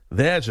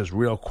 Theirs is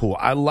real cool.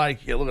 I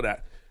like, look at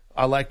that.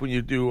 I like when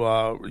you do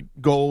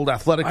gold,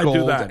 athletic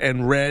gold,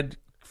 and red.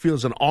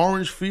 Feels an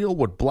orange feel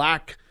with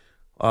black,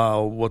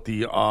 with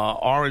the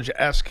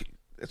orange-esque.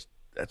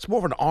 It's more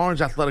of an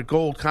orange athletic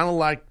gold, kind of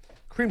like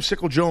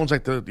Creamsicle Jones,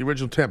 like the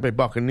original Tampa Bay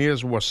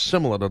Buccaneers were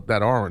similar to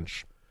that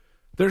orange.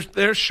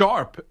 They're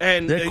sharp.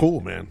 And they're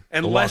cool, man.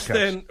 And less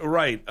than,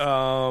 right,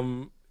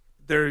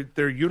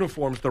 their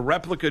uniforms, the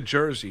replica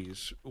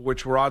jerseys,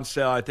 which were on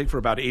sale, I think, for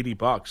about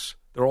 $80,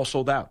 they're all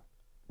sold out.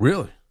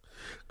 Really?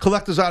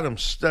 Collector's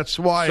items. That's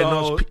why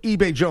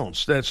eBay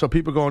Jones. So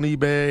people go on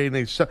eBay and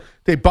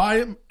they buy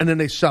them and then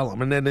they sell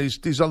them. And then there's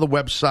these other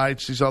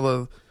websites, these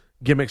other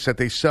gimmicks that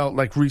they sell,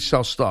 like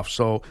resell stuff.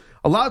 So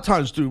a lot of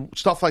times do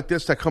stuff like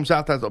this that comes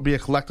out that'll be a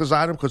collector's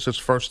item because it's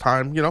first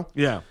time,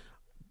 Yeah.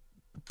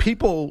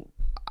 People,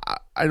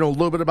 I know a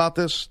little bit about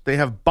this. They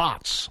have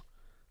bots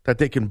that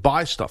they can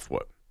buy stuff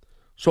with.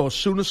 So as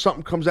soon as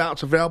something comes out,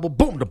 it's available,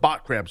 boom, the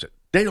bot grabs it.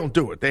 They don't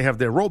do it. They have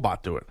their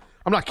robot do it.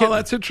 I'm not kidding. Oh,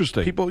 that's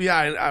interesting. People,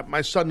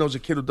 my son knows a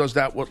kid who does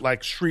that with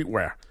like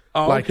streetwear.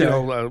 Oh, like,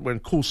 okay. When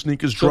cool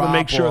sneakers drop. To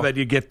make sure that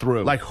you get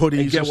through. Like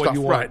hoodies and stuff.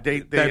 You right.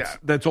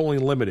 That's only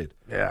limited.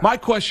 Yeah. My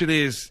question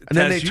is... And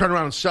then they turn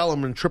around and sell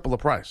them and triple the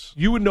price.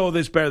 You would know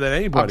this better than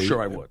anybody. I'm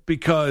sure I would.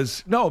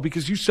 Because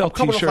you sell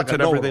T-shirts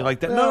and everything like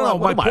that. No.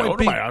 My point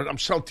being... I'm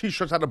selling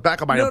T-shirts out the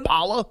back of my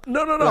Impala?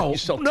 No. You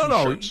sell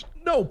T-shirts.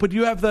 No, but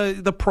you have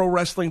the pro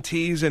wrestling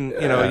tees and, you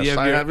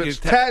have it's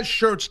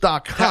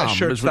TazShirts.com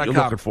is what you're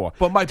looking for.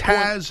 But my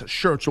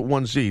TazShirts at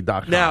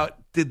 1Z.com. Now,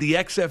 did the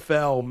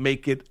XFL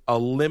make it a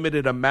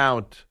limited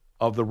amount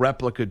of the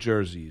replica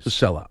jerseys? To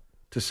sell out.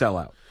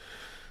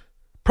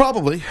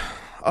 Probably.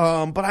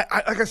 But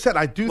like I said,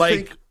 I do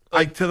think...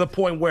 Like to the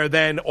point where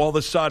then all of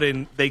a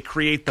sudden they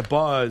create the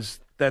buzz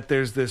that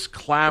there's this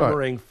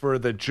clamoring for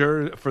the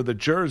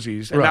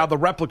jerseys. And now the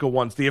replica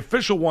ones, the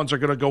official ones are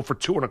going to go for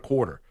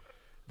 $2.25.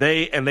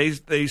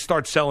 They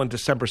start selling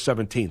December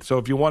 17th. So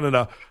if you wanted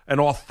an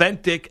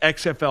authentic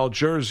XFL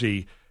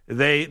jersey,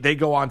 they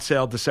go on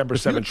sale December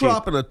 17th. If you're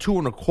dropping a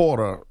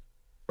 $2.25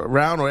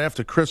 around or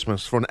after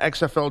Christmas for an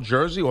XFL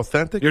jersey,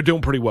 authentic, you're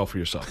doing pretty well for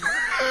yourself.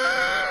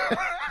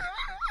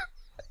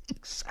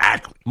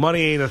 Exactly.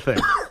 Money ain't a thing.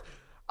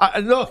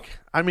 Look,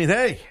 I mean,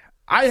 hey,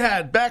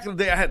 back in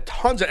the day, I had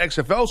tons of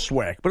XFL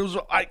swag, but it was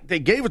they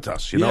gave it to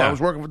us. I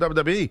was working for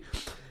WWE.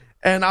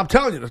 And I'm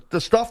telling you, the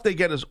stuff they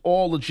get is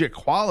all legit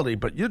quality,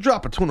 but you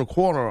drop a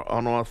 $2.25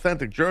 on an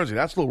authentic jersey,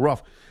 that's a little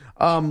rough.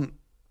 Do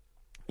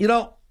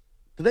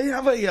they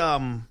have a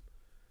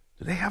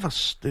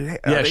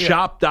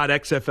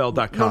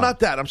shop.xfl.com. No,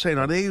 not that. I'm saying,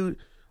 are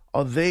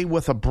they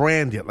with a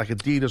brand yet, like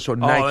Adidas or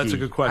Nike? Oh, that's a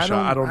good question.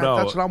 I don't know.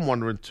 That's what I'm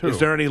wondering, too. Is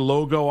there any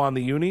logo on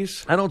the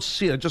unis? I don't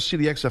see it. I just see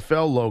the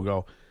XFL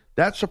logo.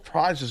 That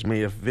surprises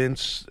me if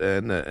Vince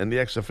and the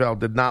XFL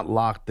did not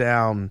lock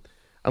down,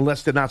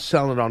 unless they're not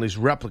selling it on these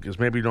replicas,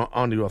 maybe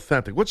on the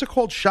authentic. What's it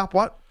called? Shop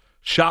what?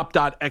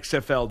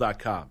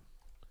 Shop.xfl.com.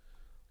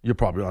 You're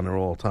probably on there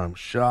all the time.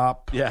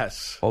 Shop.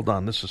 Yes. Hold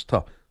on. This is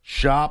tough.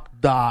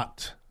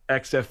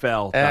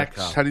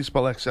 Shop.xfl.com. How do you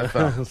spell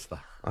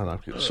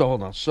XFL? So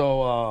hold on.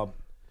 So,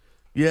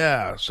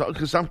 So,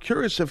 because I'm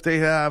curious if they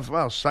have,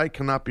 site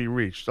cannot be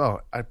reached. Oh,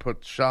 I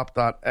put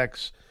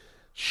shop.xfl.com.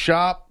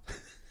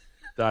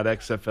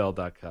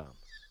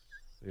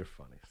 You're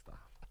funny. Stop.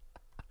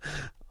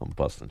 I'm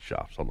busting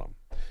shops. Hold on.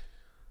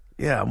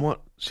 Yeah,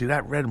 see,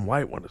 that red and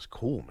white one is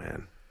cool,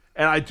 man.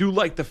 And I do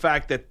like the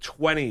fact that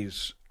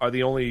 20s are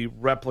the only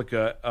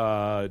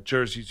replica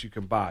jerseys you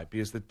can buy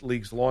because the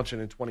league's launching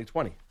in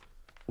 2020.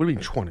 What do you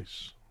mean 20s? What are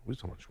you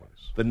talking about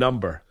 20s? The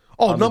number.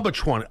 Oh, number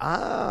 20.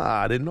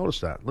 I didn't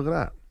notice that. Look at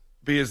that.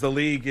 Because the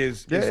league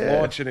is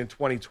launching in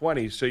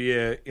 2020, so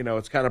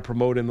it's kind of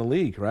promoting the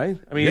league, right?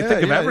 I mean, you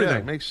think of everything. Yeah,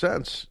 it makes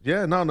sense.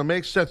 Yeah, no, that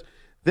makes sense.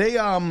 They,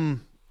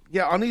 on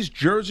these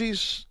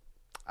jerseys,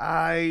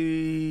 I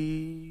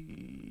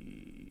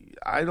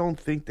don't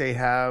think they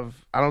have.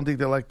 I don't think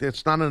they're like this.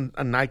 It's not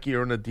a Nike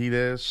or an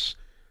Adidas.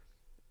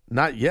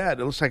 Not yet.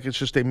 It looks like it's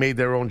just they made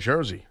their own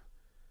jersey.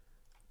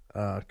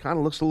 Kind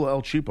of looks a little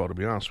El Cheapo, to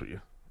be honest with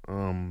you.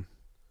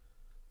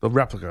 The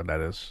replica,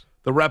 that is.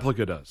 The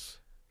replica does.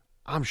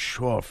 I'm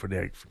sure for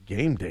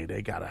game day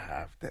they got to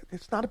have that.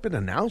 It's not been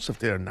announced if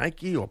they're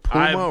Nike or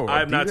Puma or Adidas.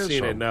 I've not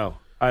seen it, no.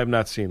 I have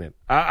not seen it.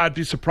 I'd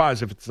be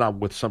surprised if it's not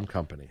with some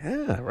company.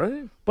 Yeah,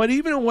 right. But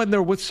even when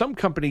they're with some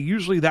company,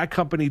 usually that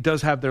company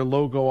does have their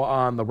logo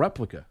on the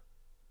replica.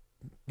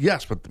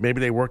 Yes, but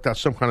maybe they worked out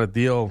some kind of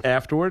deal.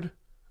 Afterward?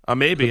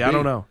 Maybe. I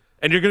don't know.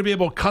 And you're going to be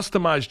able to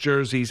customize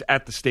jerseys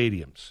at the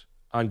stadiums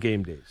on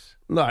game days.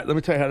 All right, let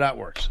me tell you how that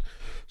works.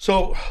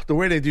 So the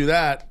way they do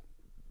that,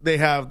 they'll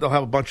have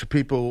a bunch of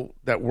people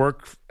that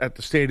work at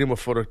the stadium or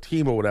for the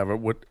team or whatever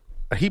with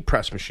a heat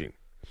press machine.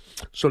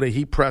 So they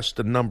heat press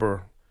the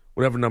number,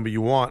 whatever number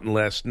you want, and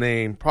last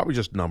name, probably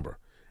just number.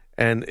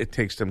 And it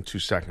takes them 2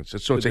 seconds.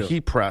 So it's a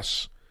heat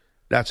press.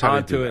 That's how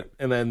they do it.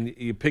 And then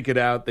you pick it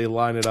out, they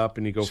line it up,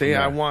 and you go Say, from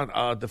there. I want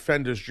a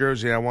Defender's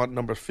jersey. I want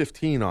number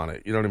 15 on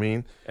it. You know what I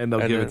mean? And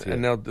they'll give it to you.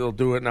 And they'll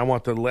do it. And I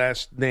want the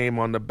last name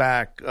on the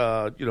back,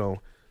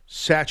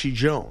 Satchie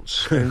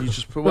Jones. And you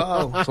just put,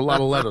 it's a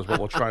lot of letters, but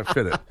we'll try and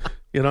fit it.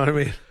 You know what I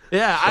mean?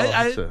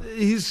 Yeah,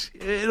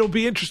 it'll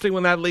be interesting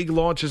when that league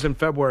launches in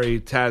February,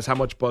 Taz, how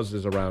much buzz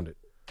is around it.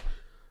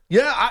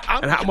 Yeah,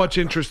 and how much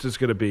interest is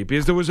going to be.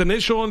 Because there was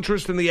initial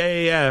interest in the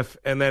AAF,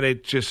 and then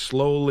it just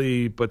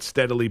slowly but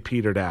steadily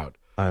petered out.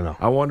 I know.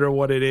 I wonder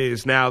what it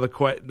is. Now the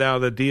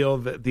deal,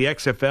 the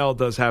XFL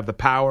does have the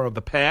power of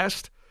the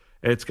past,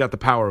 and it's got the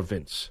power of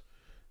Vince.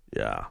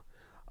 Yeah.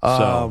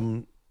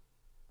 Well,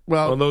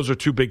 those are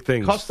two big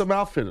things. Custom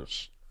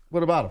outfitters.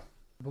 What about them?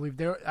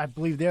 I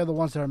believe they're the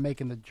ones that are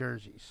making the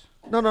jerseys.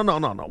 No.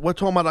 We're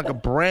talking about like a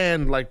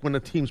brand, like when the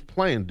team's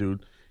playing,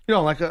 dude. You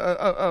know, like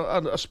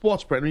a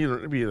sports brand,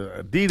 maybe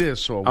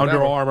Adidas or whatever.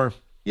 Under Armour.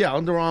 Yeah,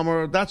 Under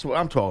Armour. That's what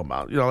I'm talking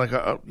about. You know, like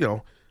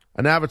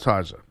an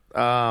advertiser.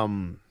 Yeah.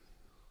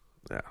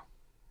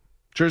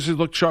 Jerseys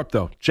look sharp,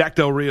 though. Jack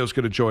Del Rio's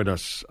going to join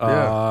us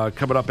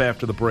coming up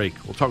after the break.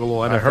 We'll talk a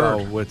little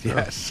NFL with,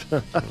 yes.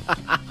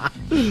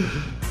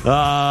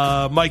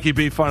 Mikey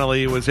B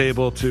finally was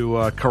able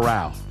to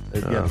corral. I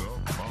know.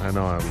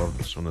 I love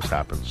this when this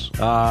happens.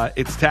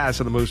 It's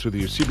Taz and the Moose with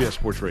you, CBS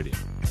Sports Radio.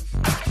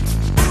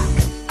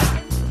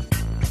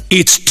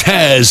 It's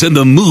Taz and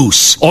the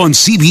Moose on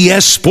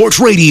CBS Sports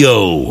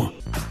Radio.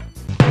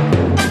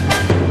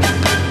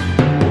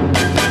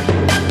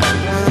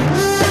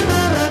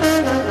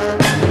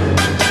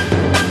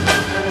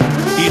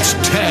 It's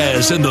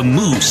Taz and the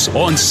Moose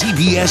on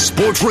CBS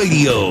Sports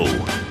Radio.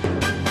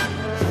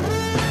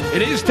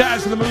 It is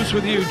Taz and the Moose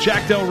with you.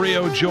 Jack Del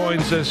Rio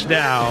joins us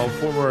now,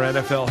 former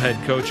NFL head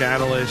coach,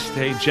 analyst.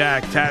 Hey,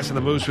 Jack, Taz and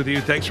the Moose with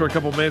you. Thanks for a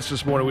couple minutes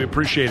this morning. We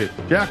appreciate it.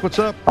 Jack, what's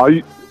up?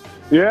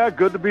 Yeah,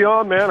 good to be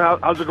on, man.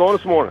 How's it going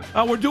this morning?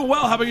 We're doing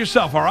well. How about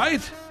yourself? All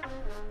right?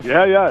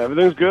 Yeah,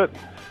 everything's good.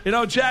 You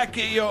know, Jack,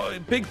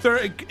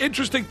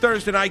 interesting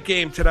Thursday night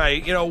game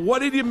tonight. You know, what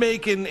did you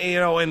make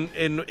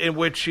in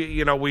which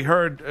we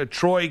heard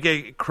Troy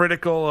get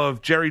critical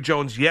of Jerry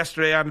Jones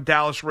yesterday on the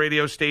Dallas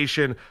radio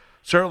station.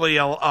 Certainly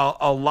a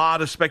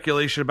lot of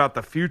speculation about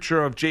the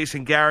future of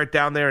Jason Garrett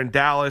down there in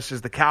Dallas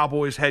as the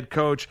Cowboys head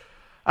coach.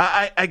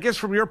 I guess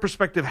from your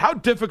perspective, how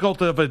difficult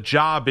of a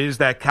job is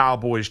that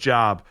Cowboys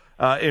job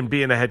in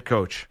being a head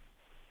coach?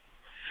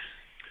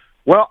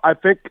 Well, I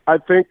think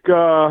it's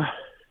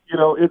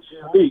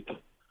unique.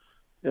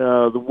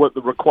 What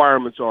the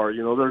requirements are.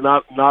 There are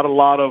not a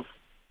lot of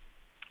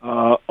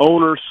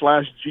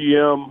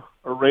owner/GM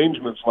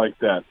arrangements like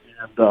that,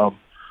 and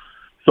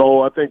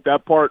so I think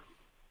that part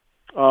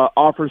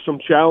offers some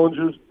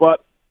challenges.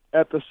 But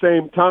at the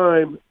same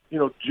time,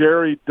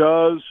 Jerry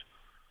does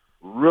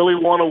really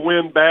want to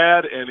win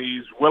bad, and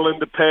he's willing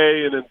to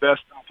pay and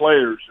invest in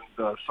players,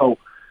 and so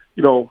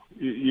you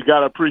got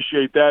to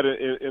appreciate that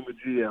in the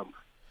GM.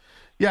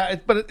 Yeah,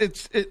 but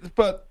it's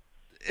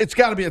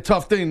got to be a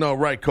tough thing, though,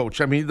 right,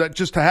 Coach? I mean,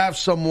 just to have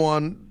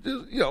someone,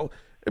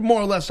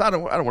 more or less, I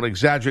don't want to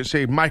exaggerate,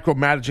 say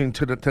micromanaging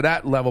to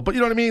that level, but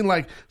you know what I mean?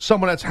 Like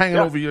someone that's hanging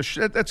over your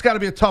shit. That's got to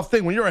be a tough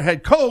thing when you're a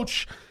head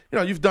coach.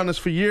 You've done this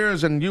for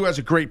years, and you as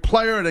a great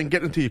player, and then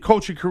get into your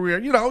coaching career.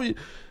 There's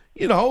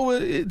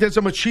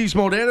a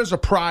machismo there. There's a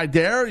pride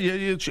there.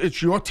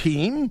 It's your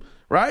team,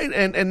 right?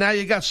 And now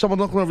you got someone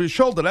looking over your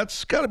shoulder.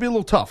 That's got to be a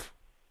little tough.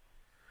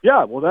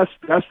 Yeah, well,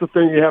 that's the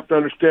thing you have to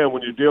understand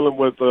when you're dealing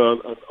with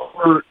an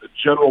owner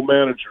general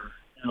manager.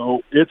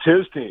 It's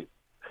his team.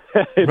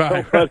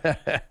 Right.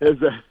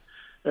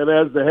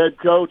 As the head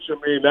coach, I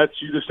mean,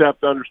 you just have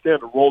to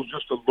understand the role's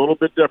just a little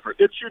bit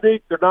different. It's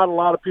unique. There are not a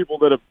lot of people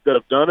that have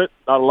done it.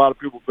 Not a lot of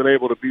people have been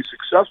able to be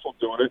successful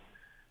doing it.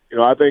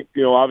 I think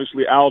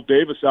obviously Al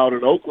Davis out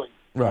in Oakland,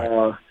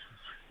 right.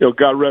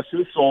 God rest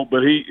his soul,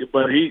 but he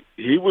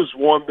was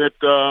one that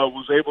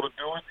was able to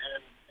do it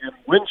and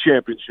win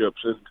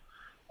championships, and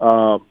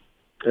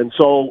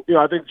so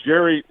I think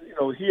Jerry,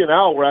 he and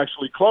Al were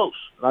actually close.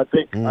 I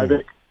think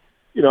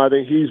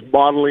he's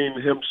modeling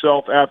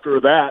himself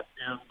after that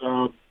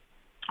and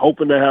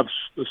hoping to have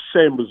the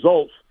same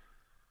results.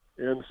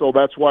 And so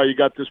that's why you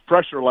got this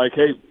pressure, like,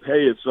 hey,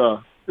 it's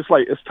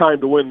like it's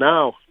time to win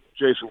now,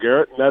 Jason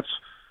Garrett, and that's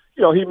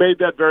he made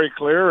that very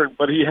clear.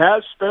 But he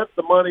has spent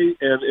the money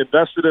and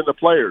invested in the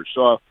players.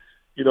 So,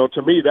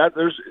 to me, that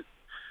there's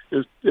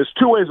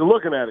two ways of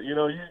looking at it.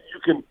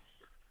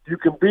 You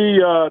can be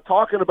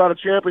talking about a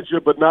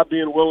championship but not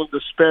being willing to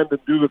spend and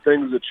do the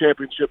things that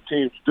championship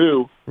teams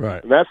do.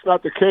 Right. And that's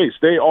not the case.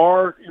 They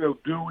are,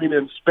 doing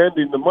and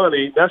spending the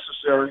money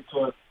necessary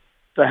to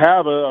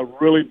have a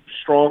really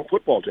strong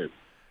football team.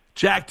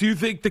 Jack, do you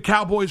think the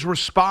Cowboys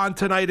respond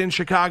tonight in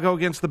Chicago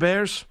against the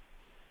Bears?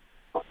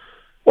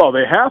 Well,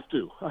 they have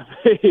to. I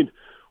mean,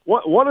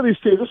 one of these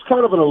teams, this is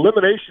kind of an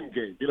elimination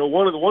game.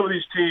 One of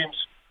these teams,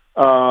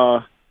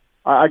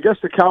 I guess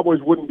the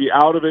Cowboys wouldn't be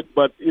out of it,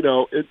 but,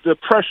 the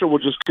pressure will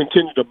just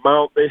continue to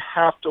mount. They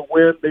have to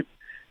win.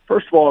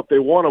 First of all, if they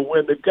want to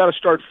win, they've got to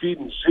start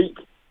feeding Zeke.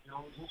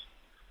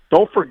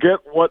 Don't forget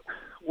what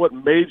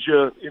made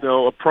you,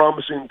 a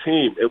promising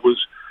team. It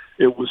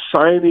was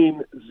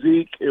signing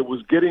Zeke. It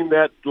was getting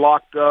that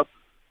locked up,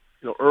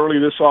 early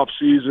this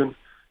offseason.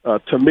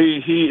 To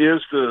me, he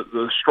is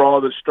the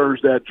straw that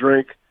stirs that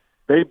drink.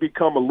 They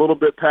become a little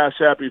bit pass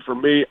happy for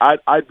me.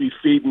 I'd be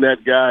feeding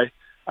that guy.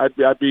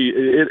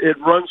 It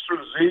runs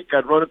through Zeke.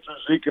 I'd run it through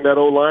Zeke in that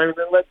O-line and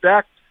then let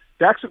Dak.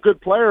 Dak's a good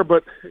player,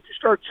 but if you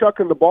start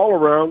chucking the ball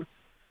around,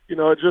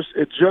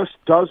 it just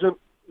doesn't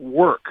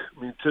work.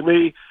 I mean, to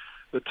me,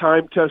 the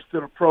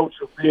time-tested approach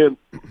of being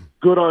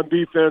good on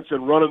defense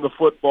and running the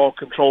football,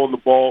 controlling the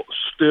ball,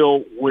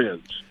 still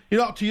wins.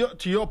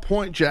 To your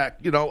point,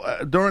 Jack,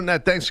 during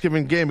that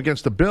Thanksgiving game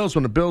against the Bills,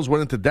 when the Bills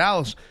went into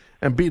Dallas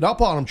and beat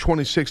up on them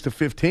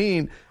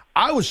 26-15,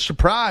 I was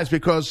surprised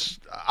because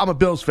I'm a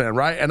Bills fan,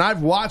 right? And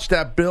I've watched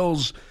that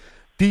Bills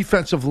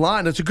defensive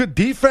line. It's a good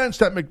defense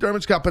that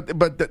McDermott's got,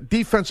 but the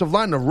defensive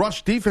line, the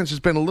rush defense has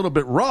been a little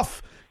bit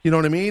rough. You know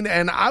what I mean?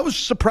 And I was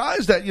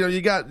surprised that,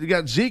 you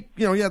got Zeke,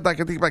 he had I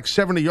think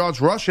 70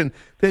 yards rushing.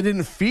 They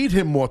didn't feed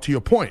him more, to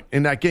your point,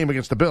 in that game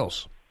against the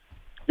Bills.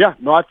 Yeah,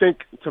 no, I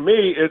think, to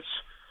me, it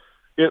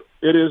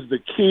is the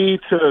key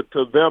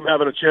to them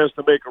having a chance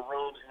to make a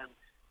run. And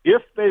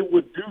if they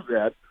would do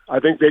that, I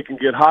think they can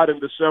get hot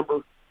in December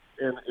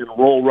and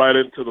roll right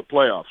into the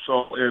playoffs.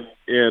 So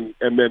and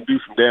then do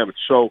some damage.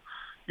 So,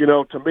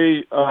 to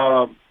me,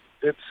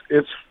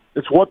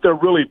 it's what they're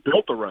really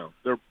built around.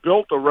 They're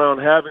built around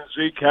having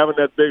Zeke, having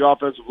that big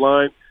offensive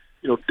line.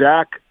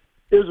 Dak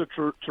is a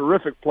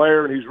terrific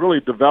player, and he's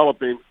really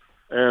developing.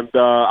 And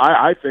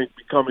I think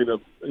becoming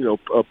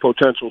a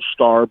potential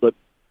star, but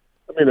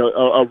I mean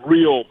a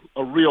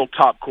real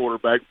top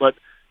quarterback. But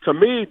to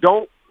me,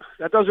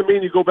 that doesn't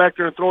mean you go back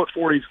there and throw it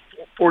 40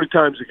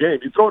 times a game.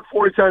 You throw it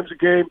 40 times a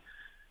game,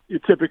 you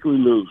typically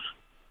lose.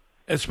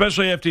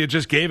 Especially after you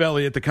just gave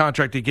Elliott the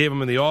contract he gave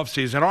him in the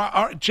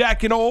offseason.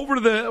 Jack, over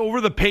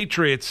the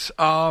Patriots,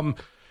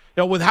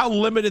 with how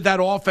limited that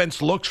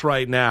offense looks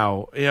right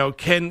now,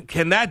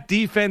 can that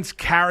defense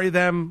carry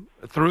them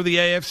through the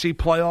AFC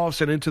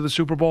playoffs and into the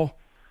Super Bowl?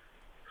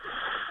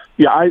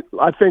 Yeah,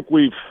 I think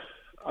we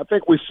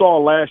saw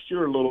last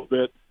year a little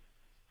bit,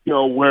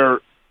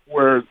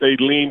 where they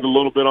leaned a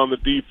little bit on the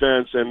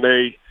defense and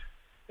they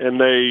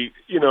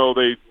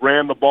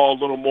ran the ball a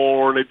little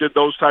more and they did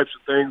those types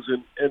of things.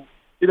 And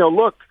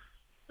look,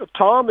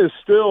 Tom is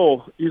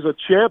he's a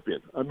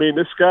champion. I mean,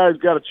 this guy's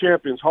got a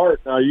champion's heart.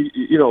 Now,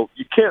 you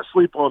can't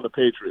sleep on the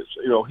Patriots.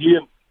 He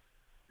and,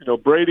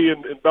 Brady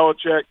and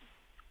Belichick,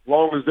 as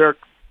long as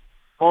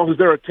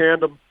they're a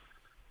tandem,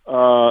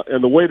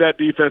 and the way that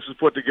defense is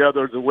put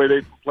together, the way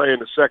they play in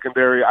the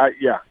secondary,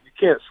 you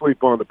can't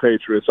sleep on the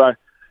Patriots.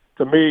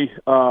 To me,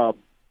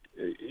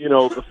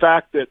 the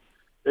fact that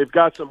they've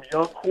got some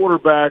young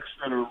quarterbacks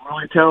that are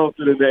really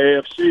talented in the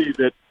AFC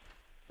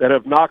that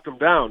have knocked them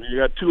down. You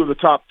got two of the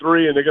top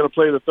three, and they're going to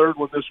play the third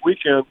one this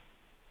weekend.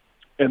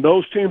 And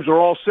those teams are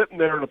all sitting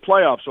there in the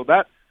playoffs, so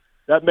that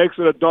makes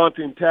it a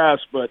daunting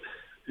task. But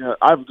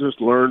I've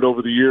just learned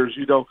over the years,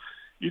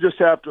 you just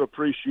have to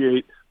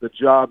appreciate the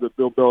job that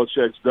Bill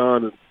Belichick's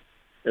done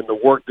and the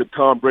work that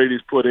Tom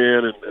Brady's put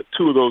in, and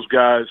two of those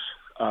guys,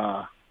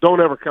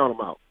 don't ever count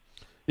them out.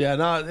 Yeah,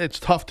 no, it's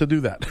tough to do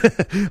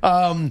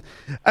that.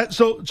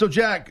 So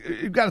Jack,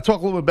 you've got to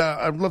talk a little bit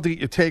about, I'd love to get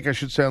your take, I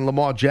should say, on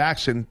Lamar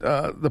Jackson.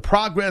 The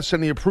progress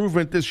and the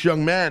improvement this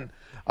young man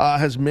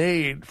has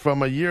made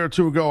from a year or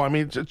two ago. I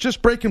mean,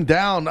 just break him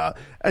down.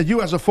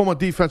 You as a former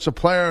defensive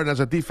player and as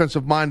a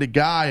defensive-minded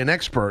guy, an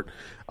expert,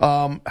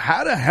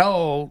 how the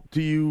hell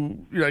do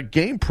you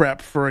game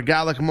prep for a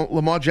guy like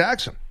Lamar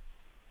Jackson?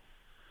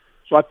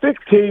 So I think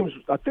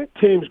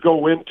teams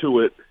go into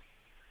it,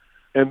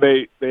 and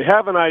they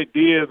have an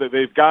idea that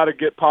they've got to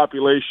get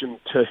population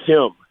to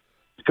him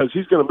because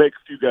he's going to make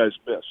a few guys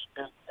miss.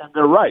 And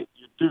they're right,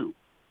 you do.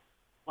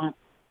 But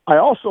I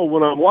also,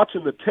 when I'm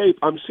watching the tape,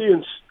 I'm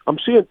seeing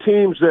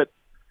teams that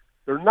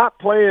they're not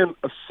playing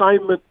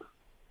assignment,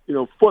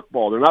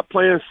 football. They're not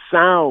playing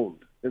sound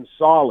and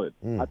solid.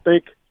 I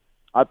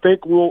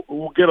think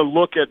we'll get a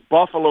look at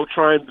Buffalo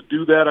trying to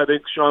do that. I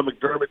think Sean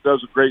McDermott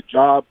does a great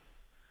job,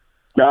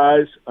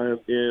 guys, and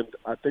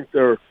I think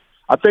the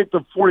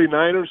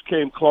 49ers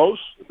came close.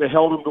 They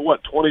held them to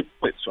 20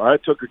 points. All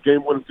right, took a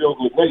game-winning field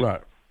goal late.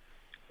 Right.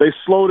 they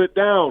slowed it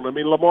down. I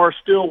mean, Lamar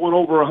still went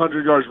over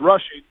 100 yards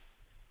rushing,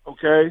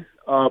 okay,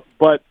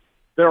 but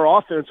their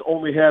offense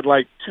only had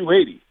like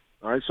 280.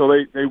 All right, so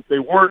they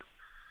weren't,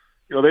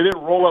 they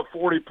didn't roll up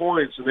 40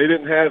 points and they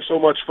didn't have so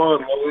much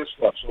fun and all this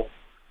stuff. So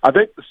I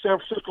think the San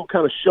Francisco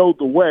kind of showed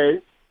the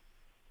way,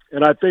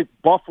 and I think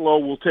Buffalo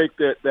will take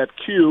that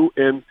cue,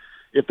 and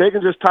if they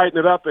can just tighten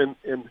it up, and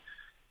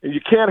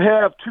you can't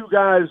have two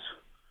guys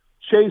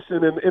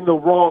chasing in the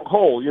wrong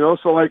hole,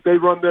 so like they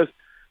run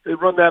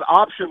that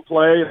option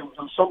play,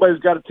 and somebody's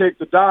got to take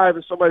the dive,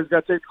 and somebody's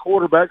got to take the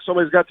quarterback,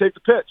 somebody's got to take the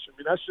pitch. I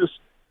mean,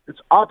 it's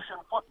option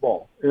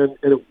football, and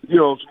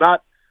it's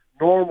not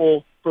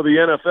normal for the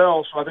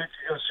NFL, so I think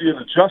you're going to see an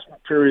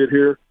adjustment period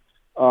here,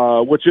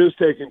 which is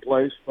taking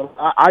place. But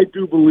I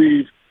do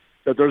believe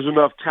that there's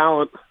enough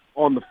talent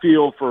on the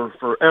field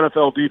for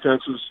NFL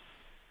defenses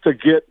to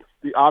get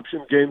the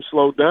option game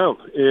slowed down.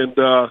 And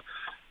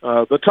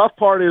the tough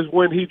part is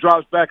when he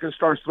drops back and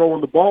starts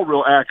throwing the ball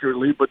real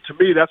accurately, but to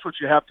me, that's what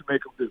you have to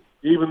make him do.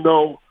 Even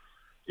though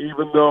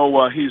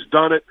he's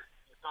done it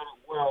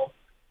well,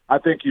 I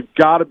think you've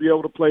got to be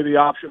able to play the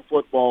option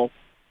football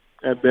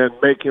and then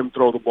make him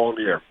throw the ball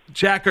in the air.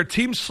 Jack,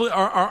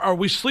 are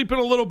we sleeping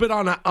a little bit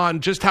on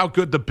just how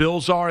good the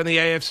Bills are in the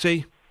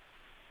AFC?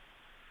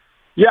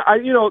 Yeah,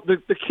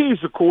 the key is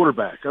the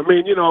quarterback. I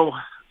mean,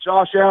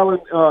 Josh Allen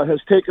has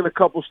taken a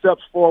couple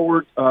steps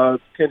forward.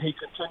 Can he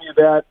continue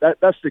that?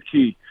 That's the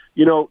key.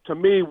 To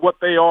me, what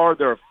they are,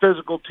 they're a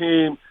physical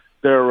team.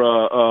 They're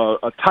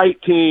a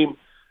tight team.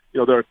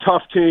 They're a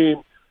tough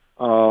team.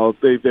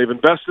 They've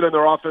invested in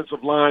their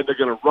offensive line. They're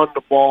going to run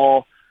the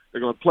ball. They're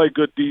going to play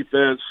good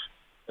defense.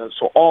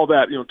 So all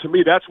that, to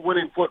me, that's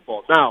winning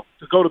football. Now,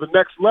 to go to the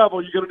next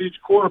level, you're going to need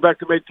your quarterback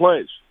to make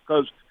plays.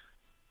 Because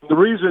the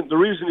reason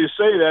you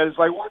say that is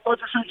like, well, I thought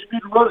you said you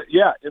need to run it.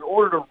 Yeah, in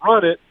order to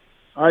run it,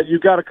 all right,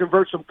 you've got to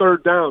convert some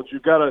third downs.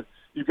 You've got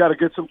to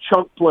get some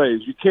chunk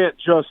plays. You can't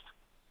just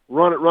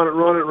run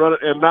it,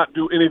 and not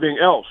do anything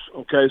else.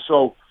 Okay,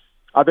 so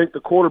I think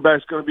the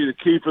quarterback's going to be the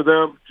key for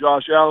them.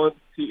 Josh Allen,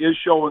 he is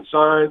showing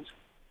signs.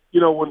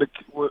 When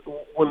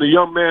the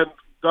young man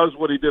does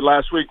what he did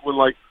last week, when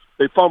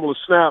they fumble a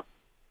snap,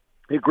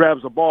 he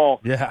grabs the ball,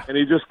 and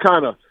he just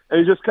kind of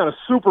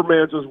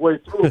Supermans his way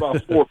through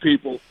about four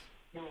people.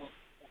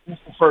 The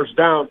first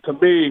down. To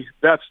me,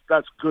 that's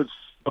good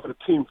stuff. The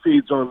team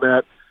feeds on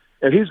that,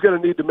 and he's going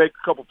to need to make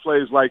a couple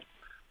plays like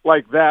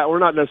that, or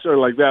not necessarily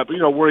like that,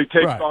 but where he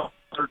takes off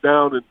third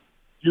down and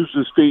uses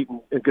his feet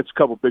and gets a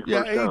couple big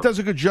first downs. He does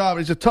a good job.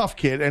 He's a tough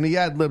kid, and he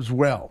ad-libs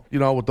well,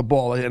 with the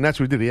ball, and that's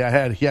what he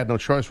did. He had no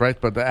choice, right?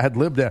 But the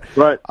ad-lib there.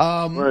 Right.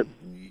 Right.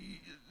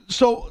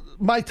 So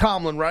Mike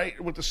Tomlin, right,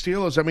 with the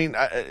Steelers, I mean,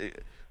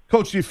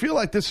 Coach, do you feel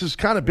like this has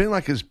kind of been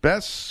like his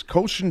best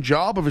coaching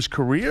job of his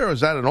career?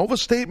 Is that an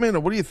overstatement, or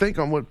what do you think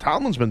on what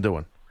Tomlin's been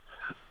doing?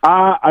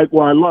 I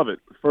love it.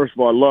 First of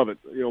all, I love it.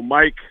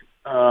 Mike,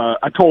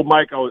 I told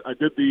Mike I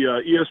did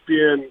the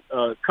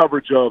ESPN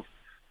coverage of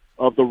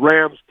the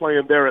Rams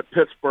playing there at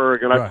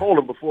Pittsburgh, and I told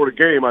him before the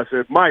game, I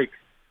said, Mike,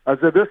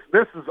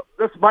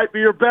 this might be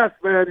your best,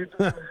 man. You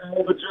just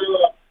held the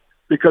job,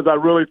 because I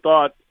really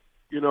thought,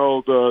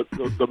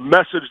 the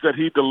message that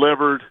he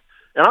delivered,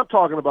 and I'm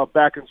talking about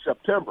back in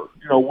September,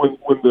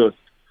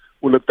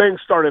 when the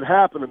things started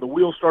happening, the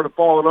wheels started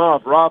falling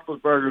off,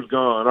 Roethlisberger's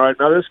gone, all right,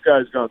 now this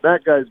guy's gone,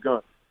 that guy's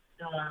gone.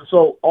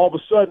 So all of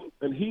a sudden,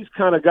 and he's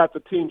kind of got the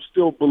team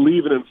still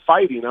believing and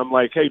fighting. I'm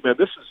like, hey, man,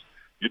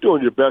 you're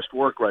doing your best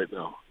work right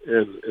now.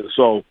 And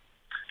so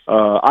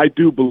I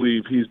do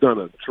believe he's done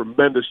a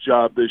tremendous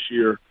job this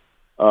year.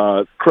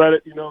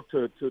 Credit,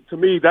 to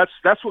me,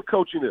 that's what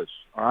coaching is,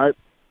 all right?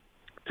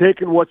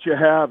 Taking what you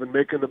have and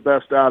making the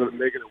best out of it and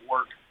making it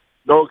work.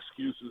 No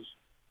excuses.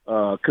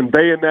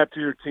 Conveying that to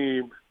your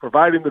team,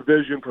 providing the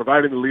vision,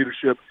 providing the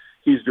leadership.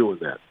 He's doing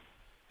that.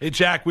 Hey,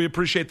 Jack, we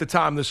appreciate the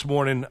time this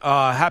morning.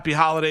 Happy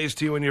holidays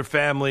to you and your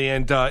family,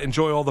 and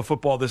enjoy all the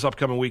football this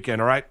upcoming weekend,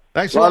 all right?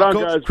 Thanks a lot,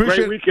 Coach. Guys.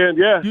 Appreciate Great weekend,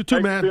 yeah. You too,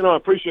 Thanks man. For being on.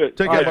 Appreciate it.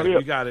 Take care, buddy.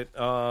 You got it.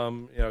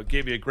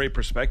 Gave you a great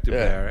perspective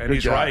there, and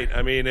he's job. right.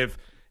 I mean, if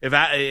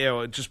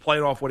just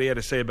playing off what he had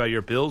to say about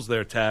your Bills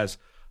there, Taz,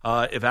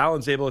 if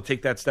Allen's able to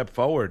take that step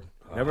forward,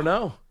 you never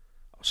know.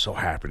 I'm so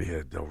happy to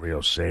hear Del Rio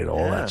say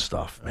all that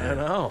stuff, man.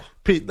 I know.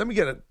 Pete, let me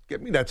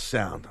get me that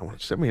sound.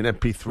 Send me an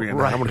MP3, and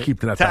Right. I'm going to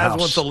keep it at the Taz house.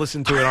 wants to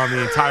listen to it on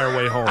the entire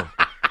way home,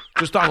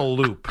 just on a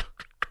loop,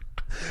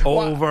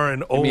 over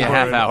and over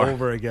and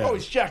over again. Oh,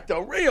 it's Jack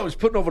Del Rio. He's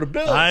putting over the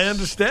Bills. I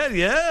understand.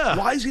 Yeah.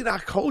 Why is he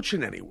not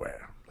coaching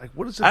anywhere? Like,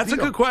 what is it? That's a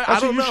good question. I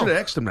don't know. You should have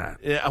asked him that.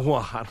 Yeah.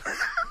 Well,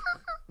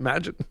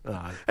 imagine.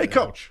 Hey,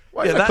 Coach.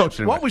 Why are you that, not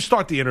coaching? Why don't we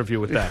start the interview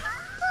with that?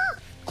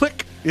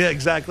 Click. Yeah,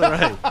 exactly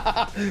right.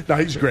 No,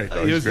 he's great.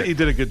 Though. He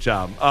did a good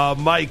job.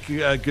 Mike,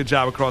 good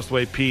job across the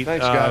way. Pete,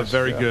 thanks, guys.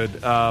 Very good.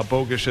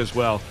 Bogusch as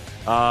well.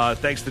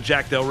 Thanks to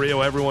Jack Del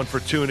Rio, everyone,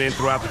 for tuning in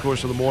throughout the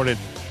course of the morning.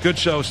 Good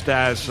show,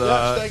 Stas.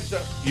 Yes,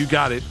 thanks, you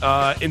got it.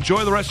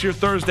 Enjoy the rest of your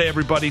Thursday,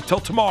 everybody. Till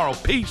tomorrow.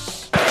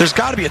 Peace. There's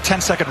got to be a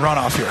 10-second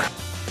runoff here.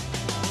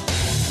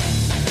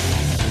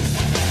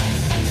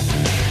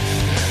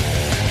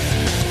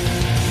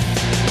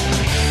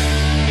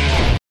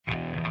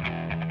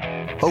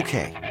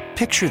 Okay,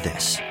 picture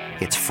this.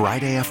 It's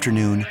Friday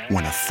afternoon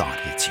when a thought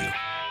hits you.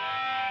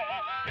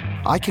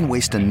 I can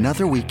waste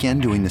another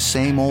weekend doing the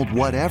same old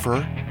whatever,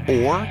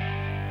 or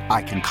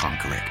I can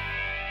conquer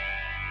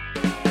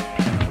it.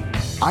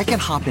 I can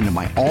hop into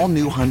my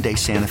all-new Hyundai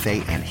Santa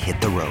Fe and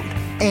hit the road.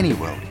 Any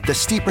road. The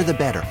steeper, the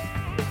better.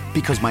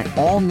 Because my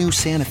all-new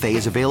Santa Fe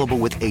is available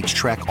with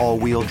H-Track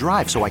all-wheel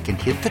drive, so I can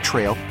hit the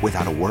trail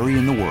without a worry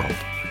in the world.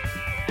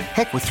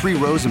 Heck, with 3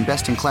 rows and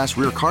best-in-class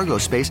rear cargo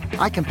space,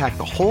 I can pack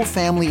the whole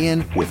family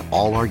in with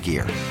all our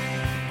gear.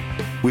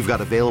 We've got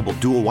available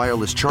dual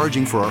wireless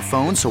charging for our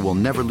phones, so we'll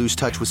never lose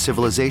touch with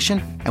civilization,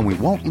 and we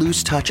won't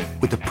lose touch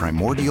with the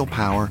primordial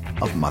power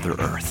of Mother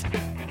Earth.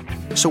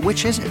 So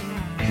which is it?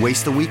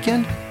 Waste the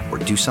weekend or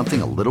do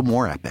something a little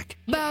more epic?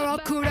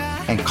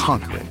 And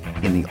conquer it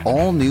in the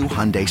all-new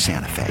Hyundai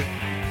Santa Fe.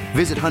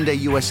 Visit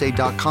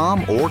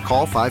HyundaiUSA.com or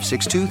call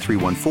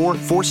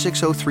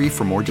 562-314-4603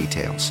 for more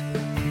details.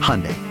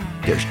 Hyundai,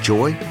 there's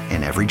joy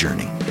in every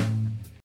journey.